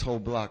from this whole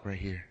block right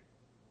here,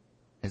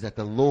 is that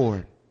the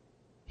Lord,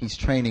 he's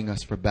training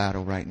us for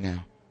battle right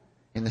now.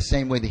 In the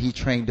same way that he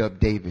trained up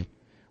David.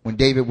 When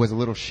David was a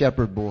little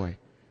shepherd boy,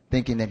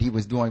 thinking that he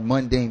was doing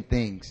mundane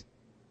things,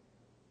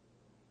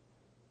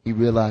 he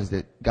realized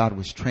that God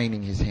was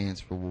training his hands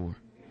for war.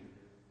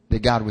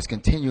 That God was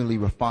continually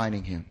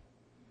refining him.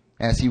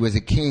 As he was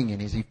a king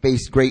and as he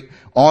faced great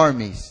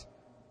armies,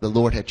 the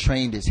Lord had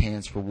trained his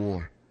hands for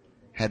war.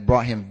 Had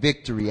brought him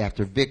victory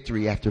after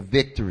victory after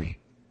victory.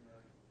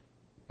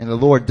 And the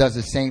Lord does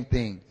the same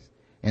things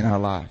in our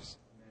lives.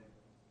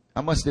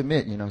 I must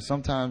admit,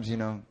 sometimes,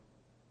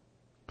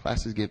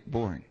 classes get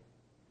boring.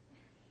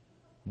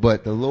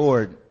 But the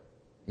Lord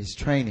is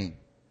training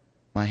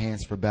my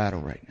hands for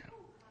battle right now.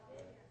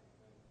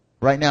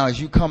 Right now, as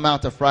you come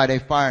out to Friday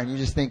Fire and you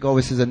just think, oh,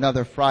 this is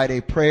another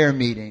Friday prayer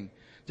meeting,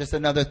 just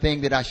another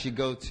thing that I should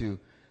go to.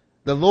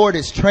 The Lord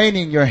is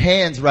training your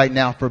hands right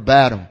now for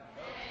battle.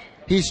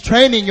 He's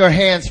training your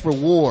hands for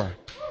war.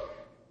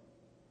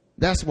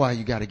 That's why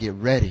you got to get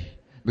ready,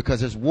 because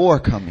there's war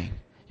coming.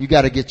 You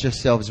got to get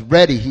yourselves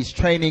ready. He's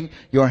training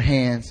your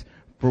hands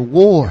for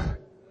war.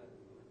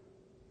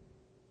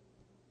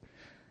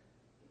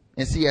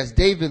 And see, as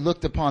David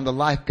looked upon the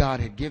life God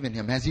had given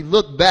him, as he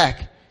looked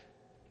back,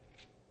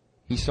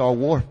 he saw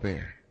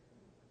warfare.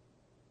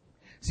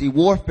 See,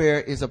 warfare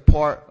is a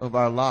part of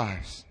our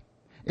lives.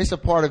 It's a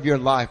part of your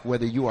life,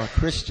 whether you are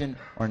Christian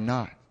or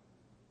not.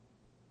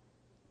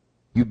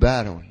 You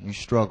battle, you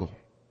struggle.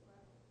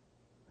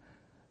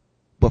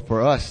 But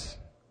for us,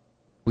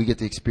 we get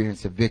to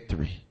experience a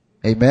victory.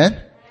 Amen?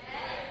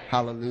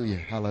 Hallelujah,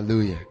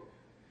 hallelujah.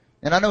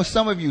 And I know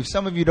some of you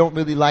don't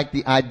really like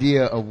the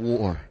idea of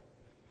war.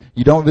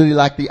 You don't really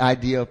like the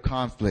idea of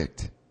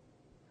conflict.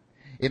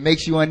 It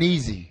makes you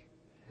uneasy.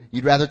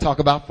 You'd rather talk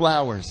about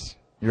flowers.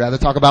 You'd rather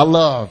talk about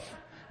love.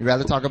 You'd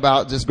rather talk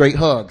about just great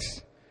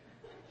hugs.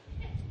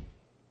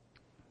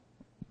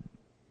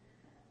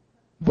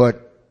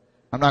 But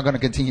I'm not going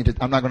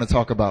to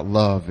talk about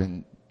love,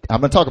 and I'm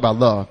going to talk about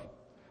love.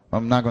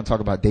 I'm not going to talk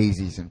about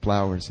daisies and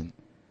flowers,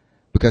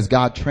 because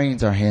God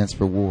trains our hands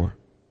for war.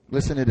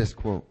 Listen to this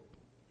quote.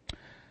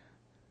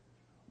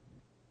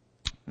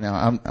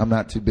 Now, I'm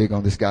not too big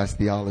on this guy's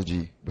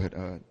theology, but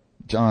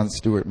John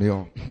Stuart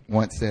Mill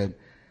once said,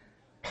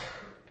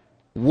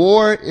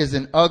 "War is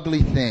an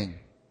ugly thing,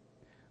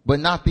 but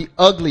not the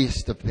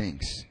ugliest of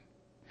things.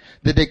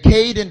 The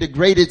decayed and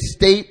degraded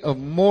state of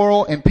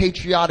moral and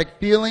patriotic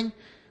feeling,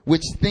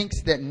 which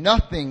thinks that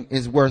nothing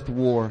is worth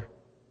war,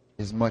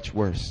 is much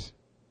worse.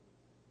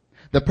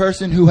 The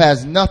person who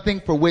has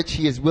nothing for which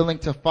he is willing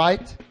to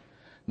fight,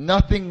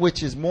 nothing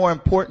which is more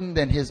important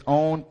than his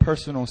own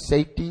personal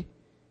safety,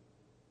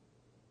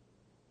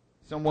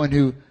 someone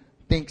who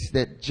thinks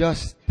that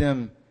just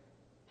them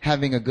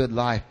having a good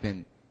life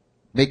and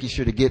making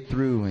sure to get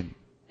through and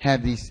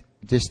have these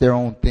just their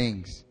own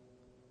things,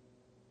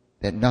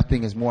 that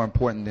nothing is more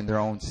important than their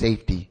own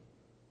safety,"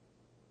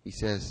 he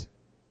says,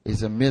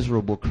 "is a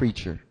miserable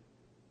creature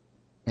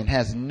and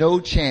has no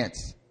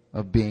chance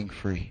of being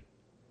free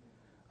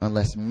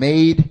unless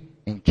made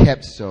and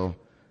kept so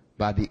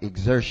by the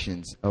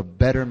exertions of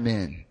better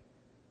men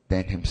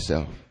than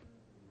himself."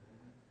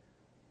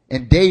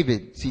 And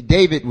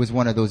David was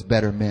one of those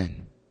better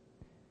men.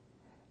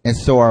 And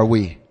so are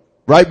we.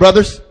 Right,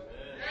 brothers?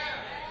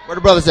 Yeah. Where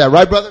the brothers at?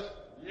 Right, brothers?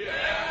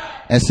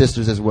 Yeah. And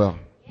sisters as well.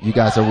 You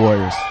guys are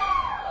warriors.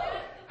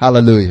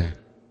 Hallelujah.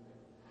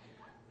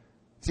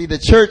 See, the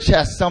church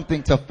has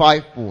something to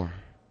fight for.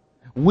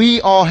 We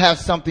all have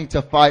something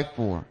to fight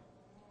for.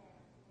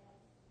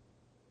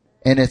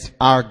 And it's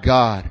our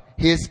God.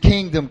 His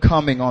kingdom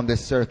coming on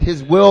this earth.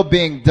 His will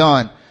being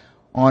done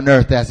on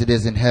earth as it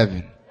is in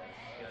heaven.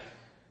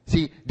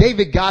 See,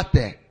 David got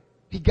that.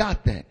 He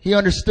got that. He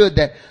understood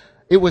that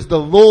it was the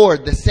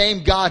Lord, the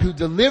same God who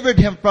delivered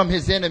him from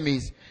his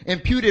enemies,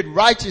 imputed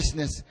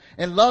righteousness,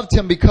 and loved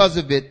him because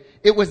of it.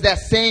 It was that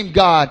same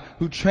God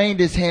who trained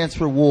his hands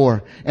for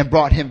war and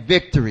brought him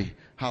victory.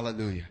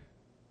 Hallelujah.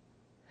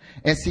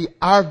 And see,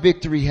 our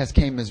victory has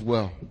came as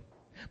well.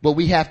 But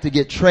we have to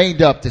get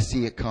trained up to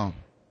see it come.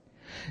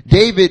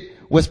 David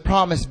was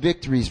promised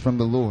victories from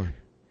the Lord.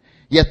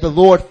 Yet the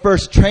Lord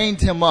first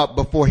trained him up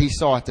before he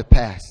saw it to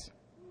pass.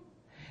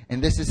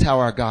 And this is how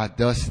our God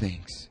does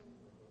things.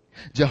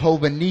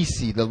 Jehovah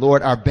Nissi, the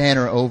Lord our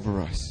banner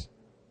over us.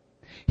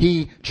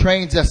 He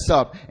trains us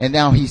up, and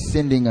now he's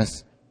sending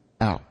us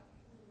out.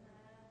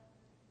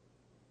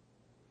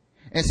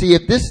 And see,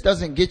 if this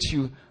doesn't get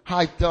you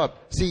hyped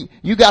up, see,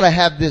 you got to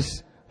have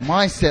this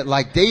mindset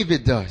like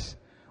David does.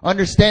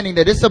 Understanding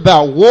that it's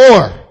about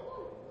war.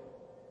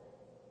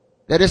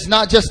 That it's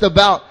not just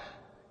about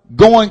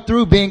going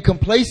through being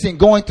complacent,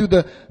 going through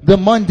the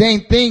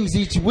mundane things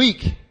each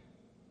week.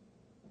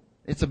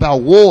 It's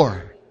about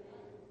war.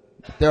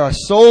 There are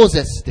souls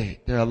at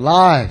stake. There are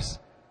lives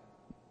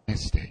at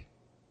stake.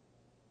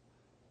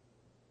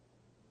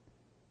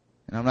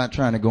 And I'm not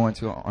trying to go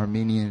into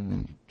Arminian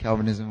and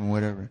Calvinism and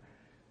whatever.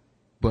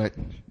 But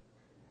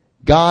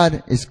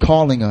God is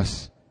calling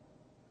us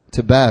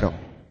to battle.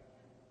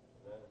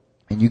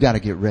 And you got to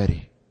get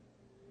ready.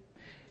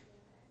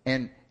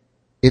 And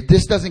if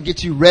this doesn't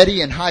get you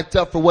ready and hyped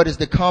up for what is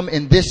to come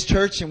in this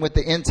church and with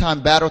the end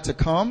time battle to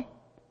come,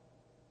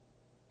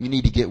 you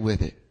need to get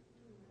with it.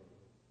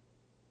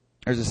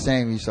 There's a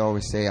saying we used to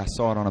always say. I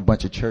saw it on a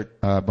bunch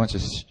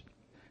of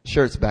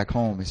shirts back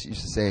home. It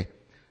used to say,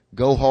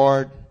 "Go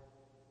hard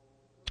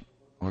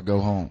or go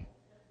home."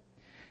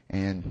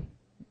 And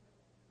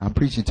I'm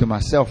preaching to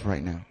myself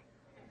right now,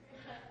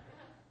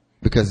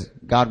 because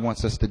God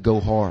wants us to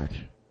go hard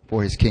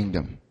for his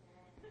kingdom.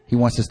 He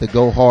wants us to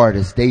go hard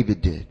as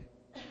David did.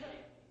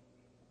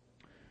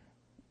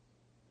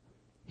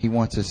 He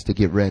wants us to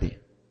get ready,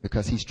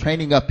 because he's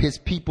training up his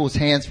people's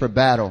hands for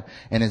battle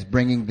and is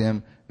bringing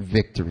them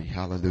victory.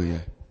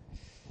 Hallelujah.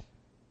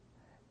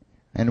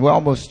 And we're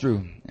almost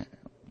through.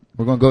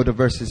 We're going to go to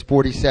verses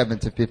 47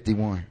 to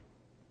 51.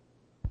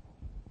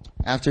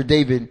 After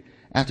David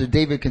after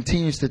David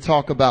continues to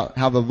talk about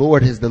how the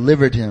Lord has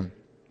delivered him,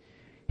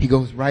 he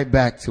goes right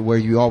back to where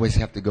you always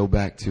have to go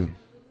back to.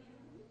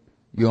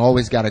 You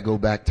always got to go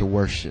back to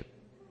worship.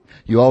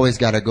 You always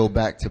got to go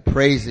back to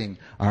praising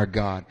our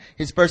God.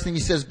 His first thing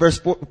he says, verse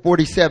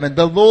 47,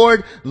 the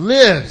Lord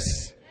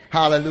lives.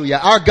 Hallelujah.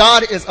 Our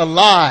God is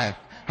alive.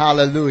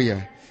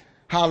 Hallelujah.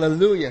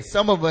 Hallelujah.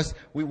 Some of us,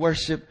 we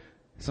worship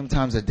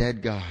sometimes a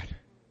dead God.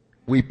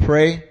 We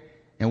pray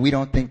and we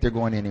don't think they're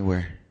going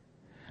anywhere.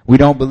 We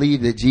don't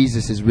believe that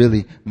Jesus is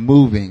really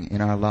moving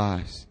in our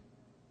lives.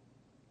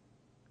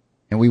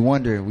 And we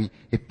wonder,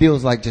 it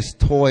feels like just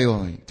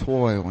toil,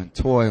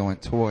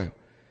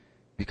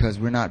 because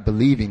we're not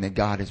believing that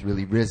God is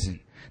really risen.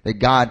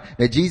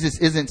 That Jesus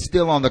isn't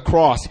still on the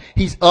cross.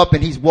 He's up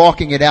and he's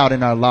walking it out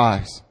in our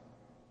lives.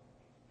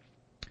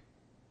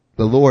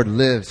 The Lord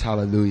lives.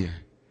 Hallelujah.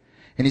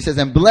 And he says,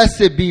 and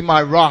blessed be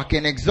my rock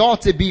and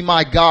exalted be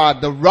my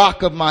God, the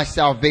rock of my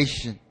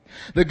salvation.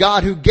 The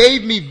God who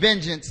gave me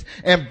vengeance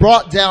and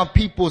brought down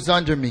peoples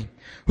under me,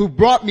 who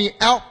brought me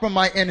out from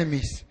my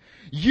enemies.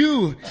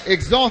 You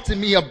exalted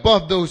me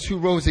above those who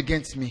rose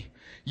against me.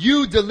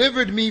 You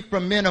delivered me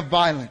from men of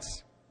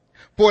violence.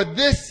 For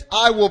this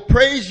I will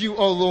praise you,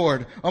 O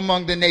Lord,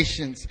 among the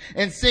nations,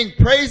 and sing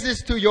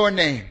praises to your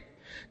name.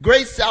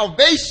 Great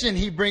salvation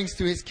he brings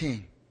to his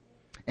king,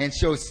 and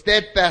shows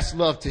steadfast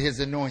love to his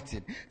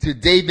anointed, to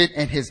David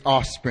and his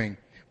offspring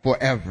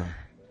forever.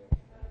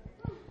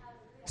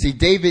 See,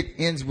 David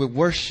ends with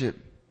worship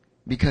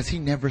because he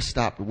never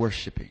stopped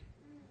worshiping.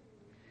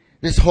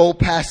 This whole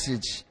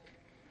passage,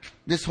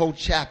 this whole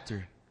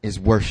chapter is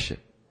worship.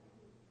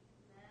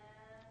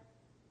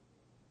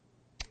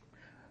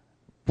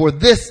 For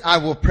this I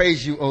will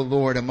praise you, O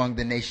Lord, among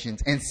the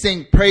nations, and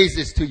sing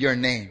praises to your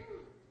name.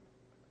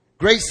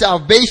 Great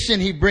salvation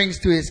he brings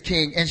to his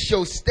king, and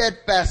shows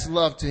steadfast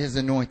love to his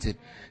anointed,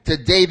 to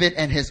David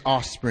and his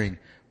offspring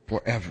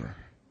forever.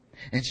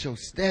 And show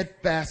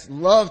steadfast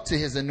love to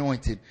his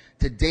anointed,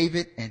 to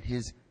David and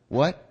his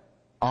what?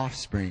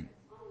 Offspring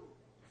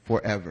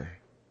forever.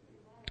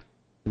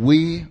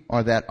 We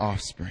are that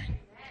offspring.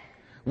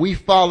 We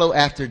follow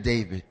after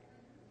David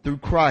through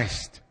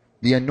Christ,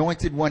 the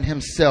anointed one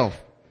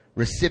himself,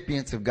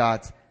 recipients of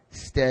God's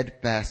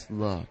steadfast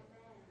love.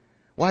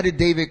 Why did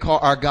David call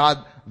our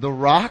God the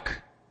rock?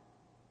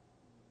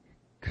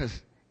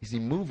 Because he's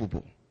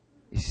immovable.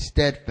 He's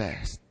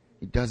steadfast.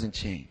 He doesn't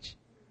change.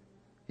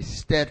 It's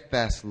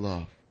steadfast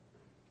love.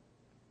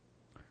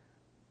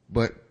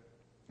 But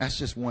that's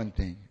just one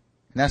thing.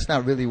 And that's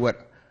not really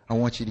what I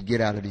want you to get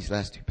out of these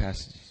last two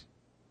passages.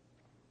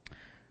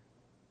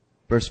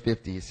 Verse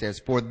 50, it says,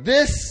 for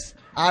this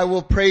I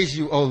will praise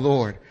you, O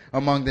Lord,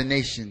 among the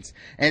nations,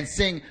 and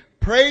sing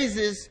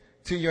praises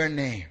to your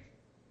name.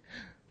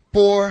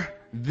 For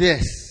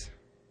this.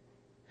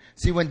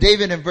 See, when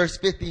David in verse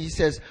 50, he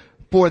says,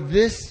 for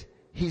this,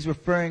 he's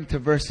referring to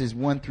verses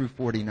 1 through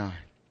 49.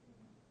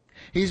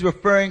 He's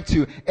referring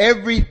to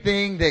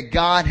everything that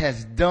God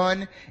has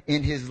done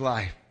in his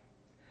life.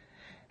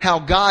 How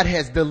God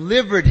has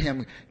delivered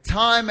him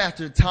time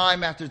after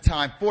time after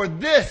time. For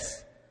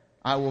this,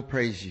 I will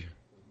praise you.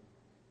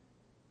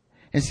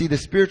 And see, the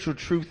spiritual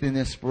truth in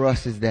this for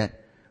us is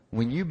that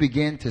when you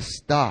begin to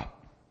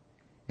stop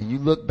and you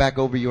look back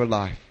over your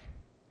life,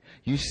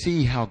 you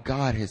see how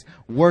God has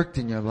worked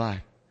in your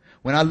life.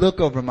 When I look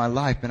over my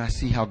life and I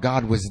see how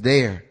God was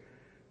there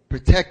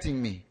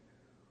protecting me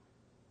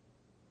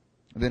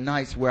the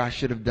nights where I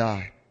should have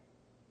died.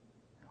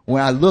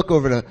 When I look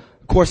over the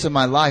course of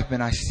my life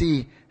and I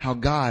see how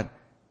God,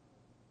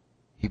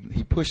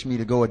 He pushed me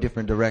to go a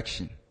different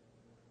direction.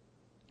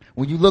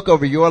 When you look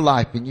over your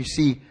life and you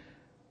see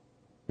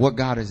what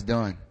God has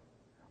done.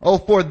 Oh,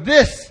 for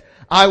this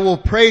I will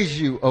praise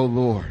you, O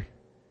Lord.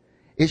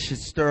 It should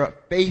stir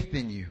up faith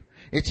in you.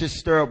 It should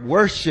stir up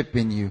worship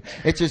in you.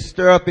 It should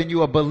stir up in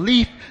you a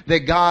belief that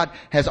God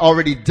has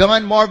already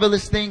done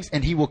marvelous things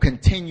and He will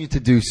continue to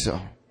do so.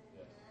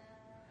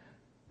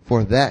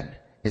 For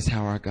that is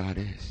how our God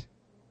is.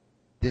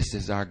 This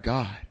is our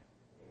God.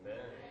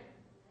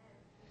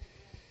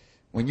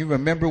 When you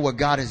remember what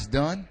God has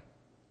done,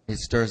 it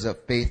stirs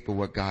up faith for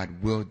what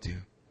God will do.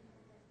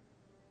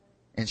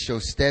 And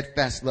shows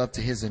steadfast love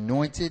to His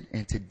anointed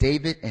and to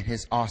David and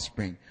his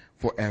offspring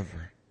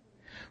forever.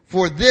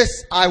 For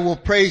this I will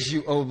praise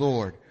you, O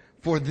Lord.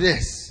 For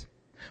this.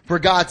 For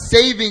God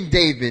saving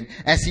David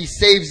as He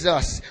saves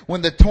us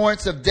when the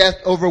torrents of death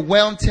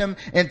overwhelmed him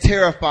and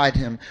terrified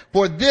him.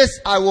 For this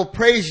I will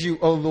praise you,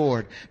 O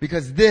Lord,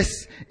 because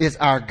this is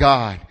our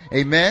God.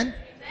 Amen?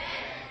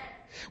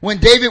 When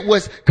David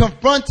was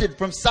confronted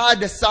from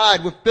side to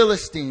side with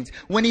Philistines,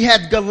 when he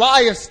had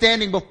Goliath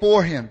standing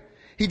before him,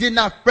 he did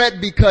not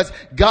fret because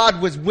God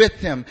was with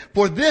him.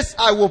 For this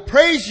I will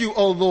praise you,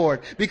 O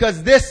Lord,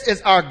 because this is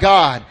our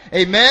God.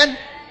 Amen?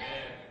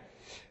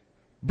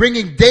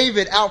 Bringing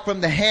David out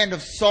from the hand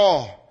of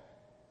Saul.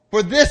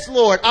 For this,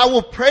 Lord, I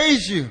will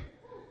praise you.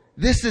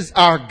 This is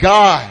our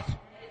God.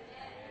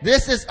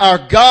 This is our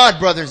God,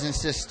 brothers and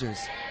sisters.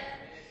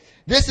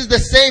 This is the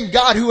same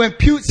God who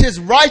imputes His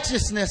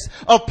righteousness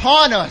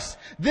upon us.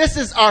 This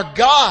is our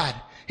God.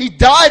 He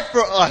died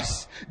for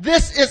us.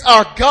 This is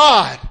our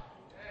God.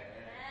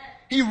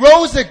 He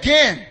rose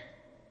again.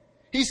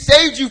 He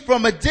saved you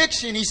from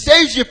addiction. He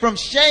saves you from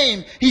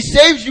shame. He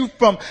saves you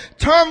from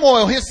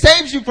turmoil. He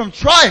saves you from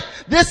strife.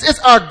 This is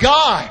our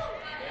God.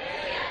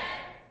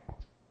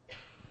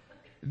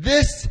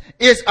 This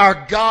is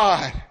our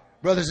God,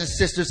 brothers and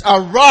sisters,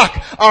 our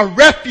rock, our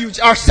refuge,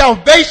 our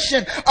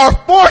salvation, our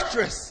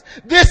fortress.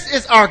 This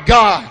is our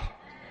God.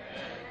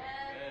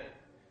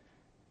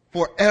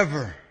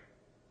 Forever,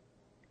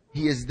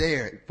 He is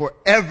there.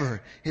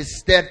 Forever, His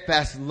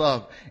steadfast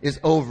love is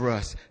over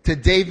us. To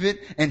David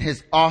and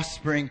his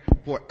offspring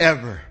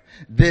forever.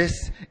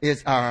 This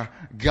is our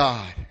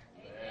God.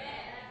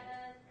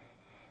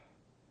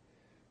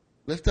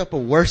 Lift up a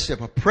worship,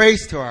 a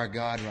praise to our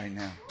God right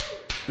now.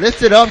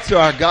 Lift it up to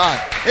our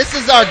God. This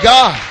is our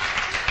God.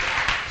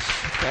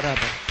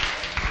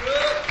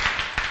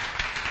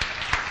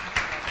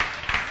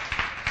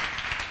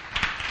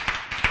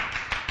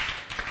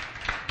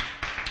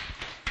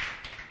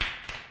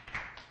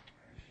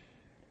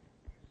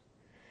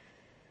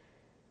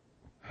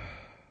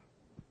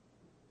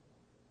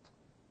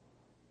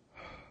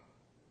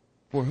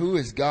 For who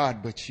is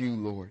God but you,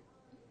 Lord?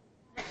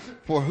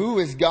 For who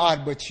is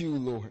God but you,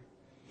 Lord?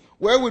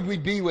 Where would we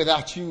be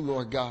without you,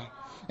 Lord God?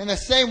 In the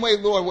same way,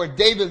 Lord, where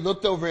David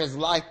looked over his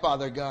life,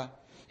 Father God.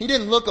 He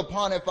didn't look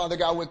upon it, Father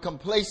God, with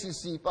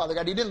complacency, Father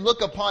God. He didn't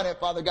look upon it,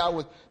 Father God,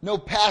 with no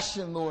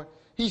passion, Lord.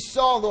 He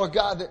saw, Lord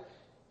God, that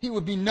he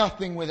would be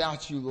nothing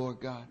without you, Lord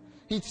God.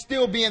 He'd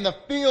still be in the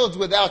fields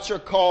without your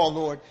call,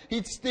 Lord.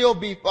 He'd still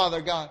be,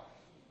 Father God.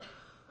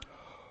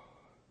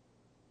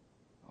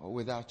 Oh,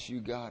 without you,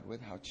 God,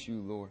 without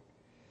you, Lord.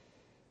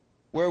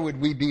 Where would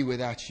we be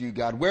without you,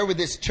 God? Where would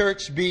this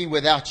church be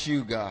without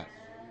you, God?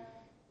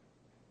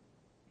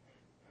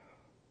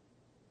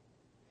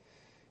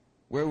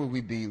 Where would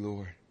we be,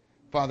 Lord?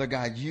 Father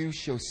God, you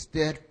show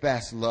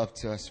steadfast love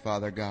to us,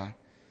 Father God.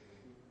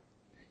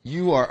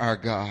 You are our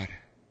God.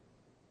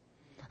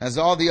 As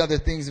all the other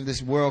things of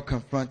this world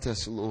confront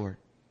us, Lord,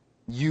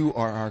 you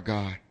are our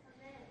God.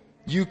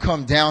 You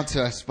come down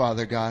to us,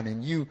 Father God,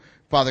 and you,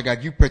 Father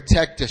God, you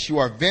protect us. You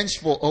are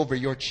vengeful over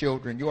your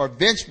children. You are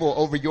vengeful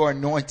over your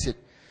anointed.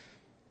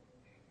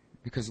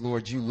 Because,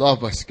 Lord, you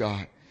love us,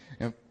 God.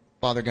 And,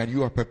 Father God,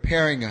 you are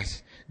preparing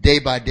us day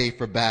by day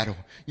for battle.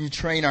 You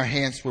train our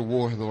hands for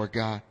war, Lord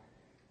God.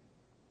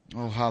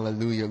 Oh,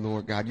 hallelujah,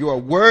 Lord God. You are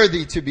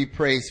worthy to be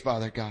praised,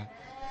 Father God.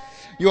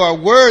 You are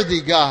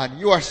worthy, God.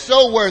 You are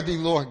so worthy,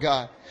 Lord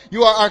God.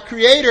 You are our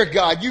creator,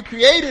 God. You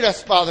created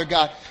us, Father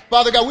God.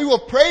 Father God, we will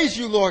praise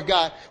you, Lord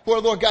God. For,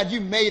 Lord God,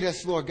 you made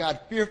us, Lord God,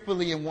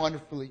 fearfully and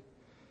wonderfully.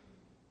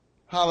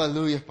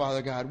 Hallelujah,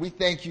 Father God. We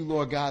thank you,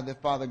 Lord God,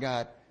 that, Father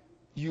God,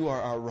 you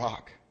are our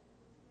rock.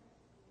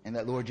 And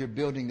that, Lord, you're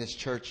building this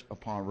church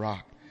upon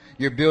rock.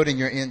 You're building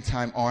your end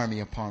time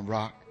army upon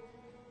rock.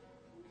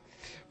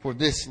 For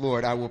this,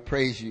 Lord, I will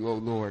praise you, O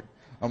Lord,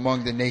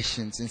 among the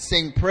nations and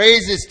sing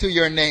praises to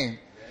your name.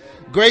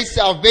 Great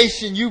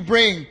salvation you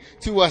bring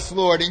to us,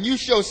 Lord, and you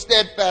show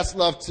steadfast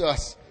love to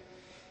us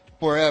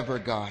forever,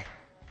 God.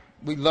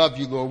 We love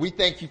you, Lord. We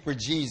thank you for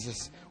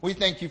Jesus. We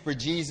thank you for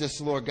Jesus,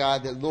 Lord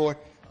God, that, Lord,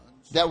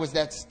 that was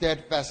that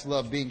steadfast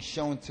love being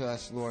shown to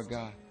us, Lord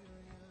God.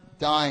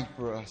 Dying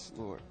for us,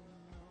 Lord.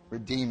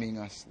 Redeeming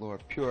us,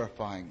 Lord.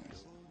 Purifying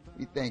us.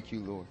 We thank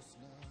you, Lord.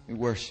 We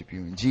worship you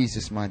in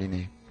Jesus' mighty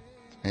name.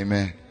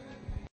 Amen.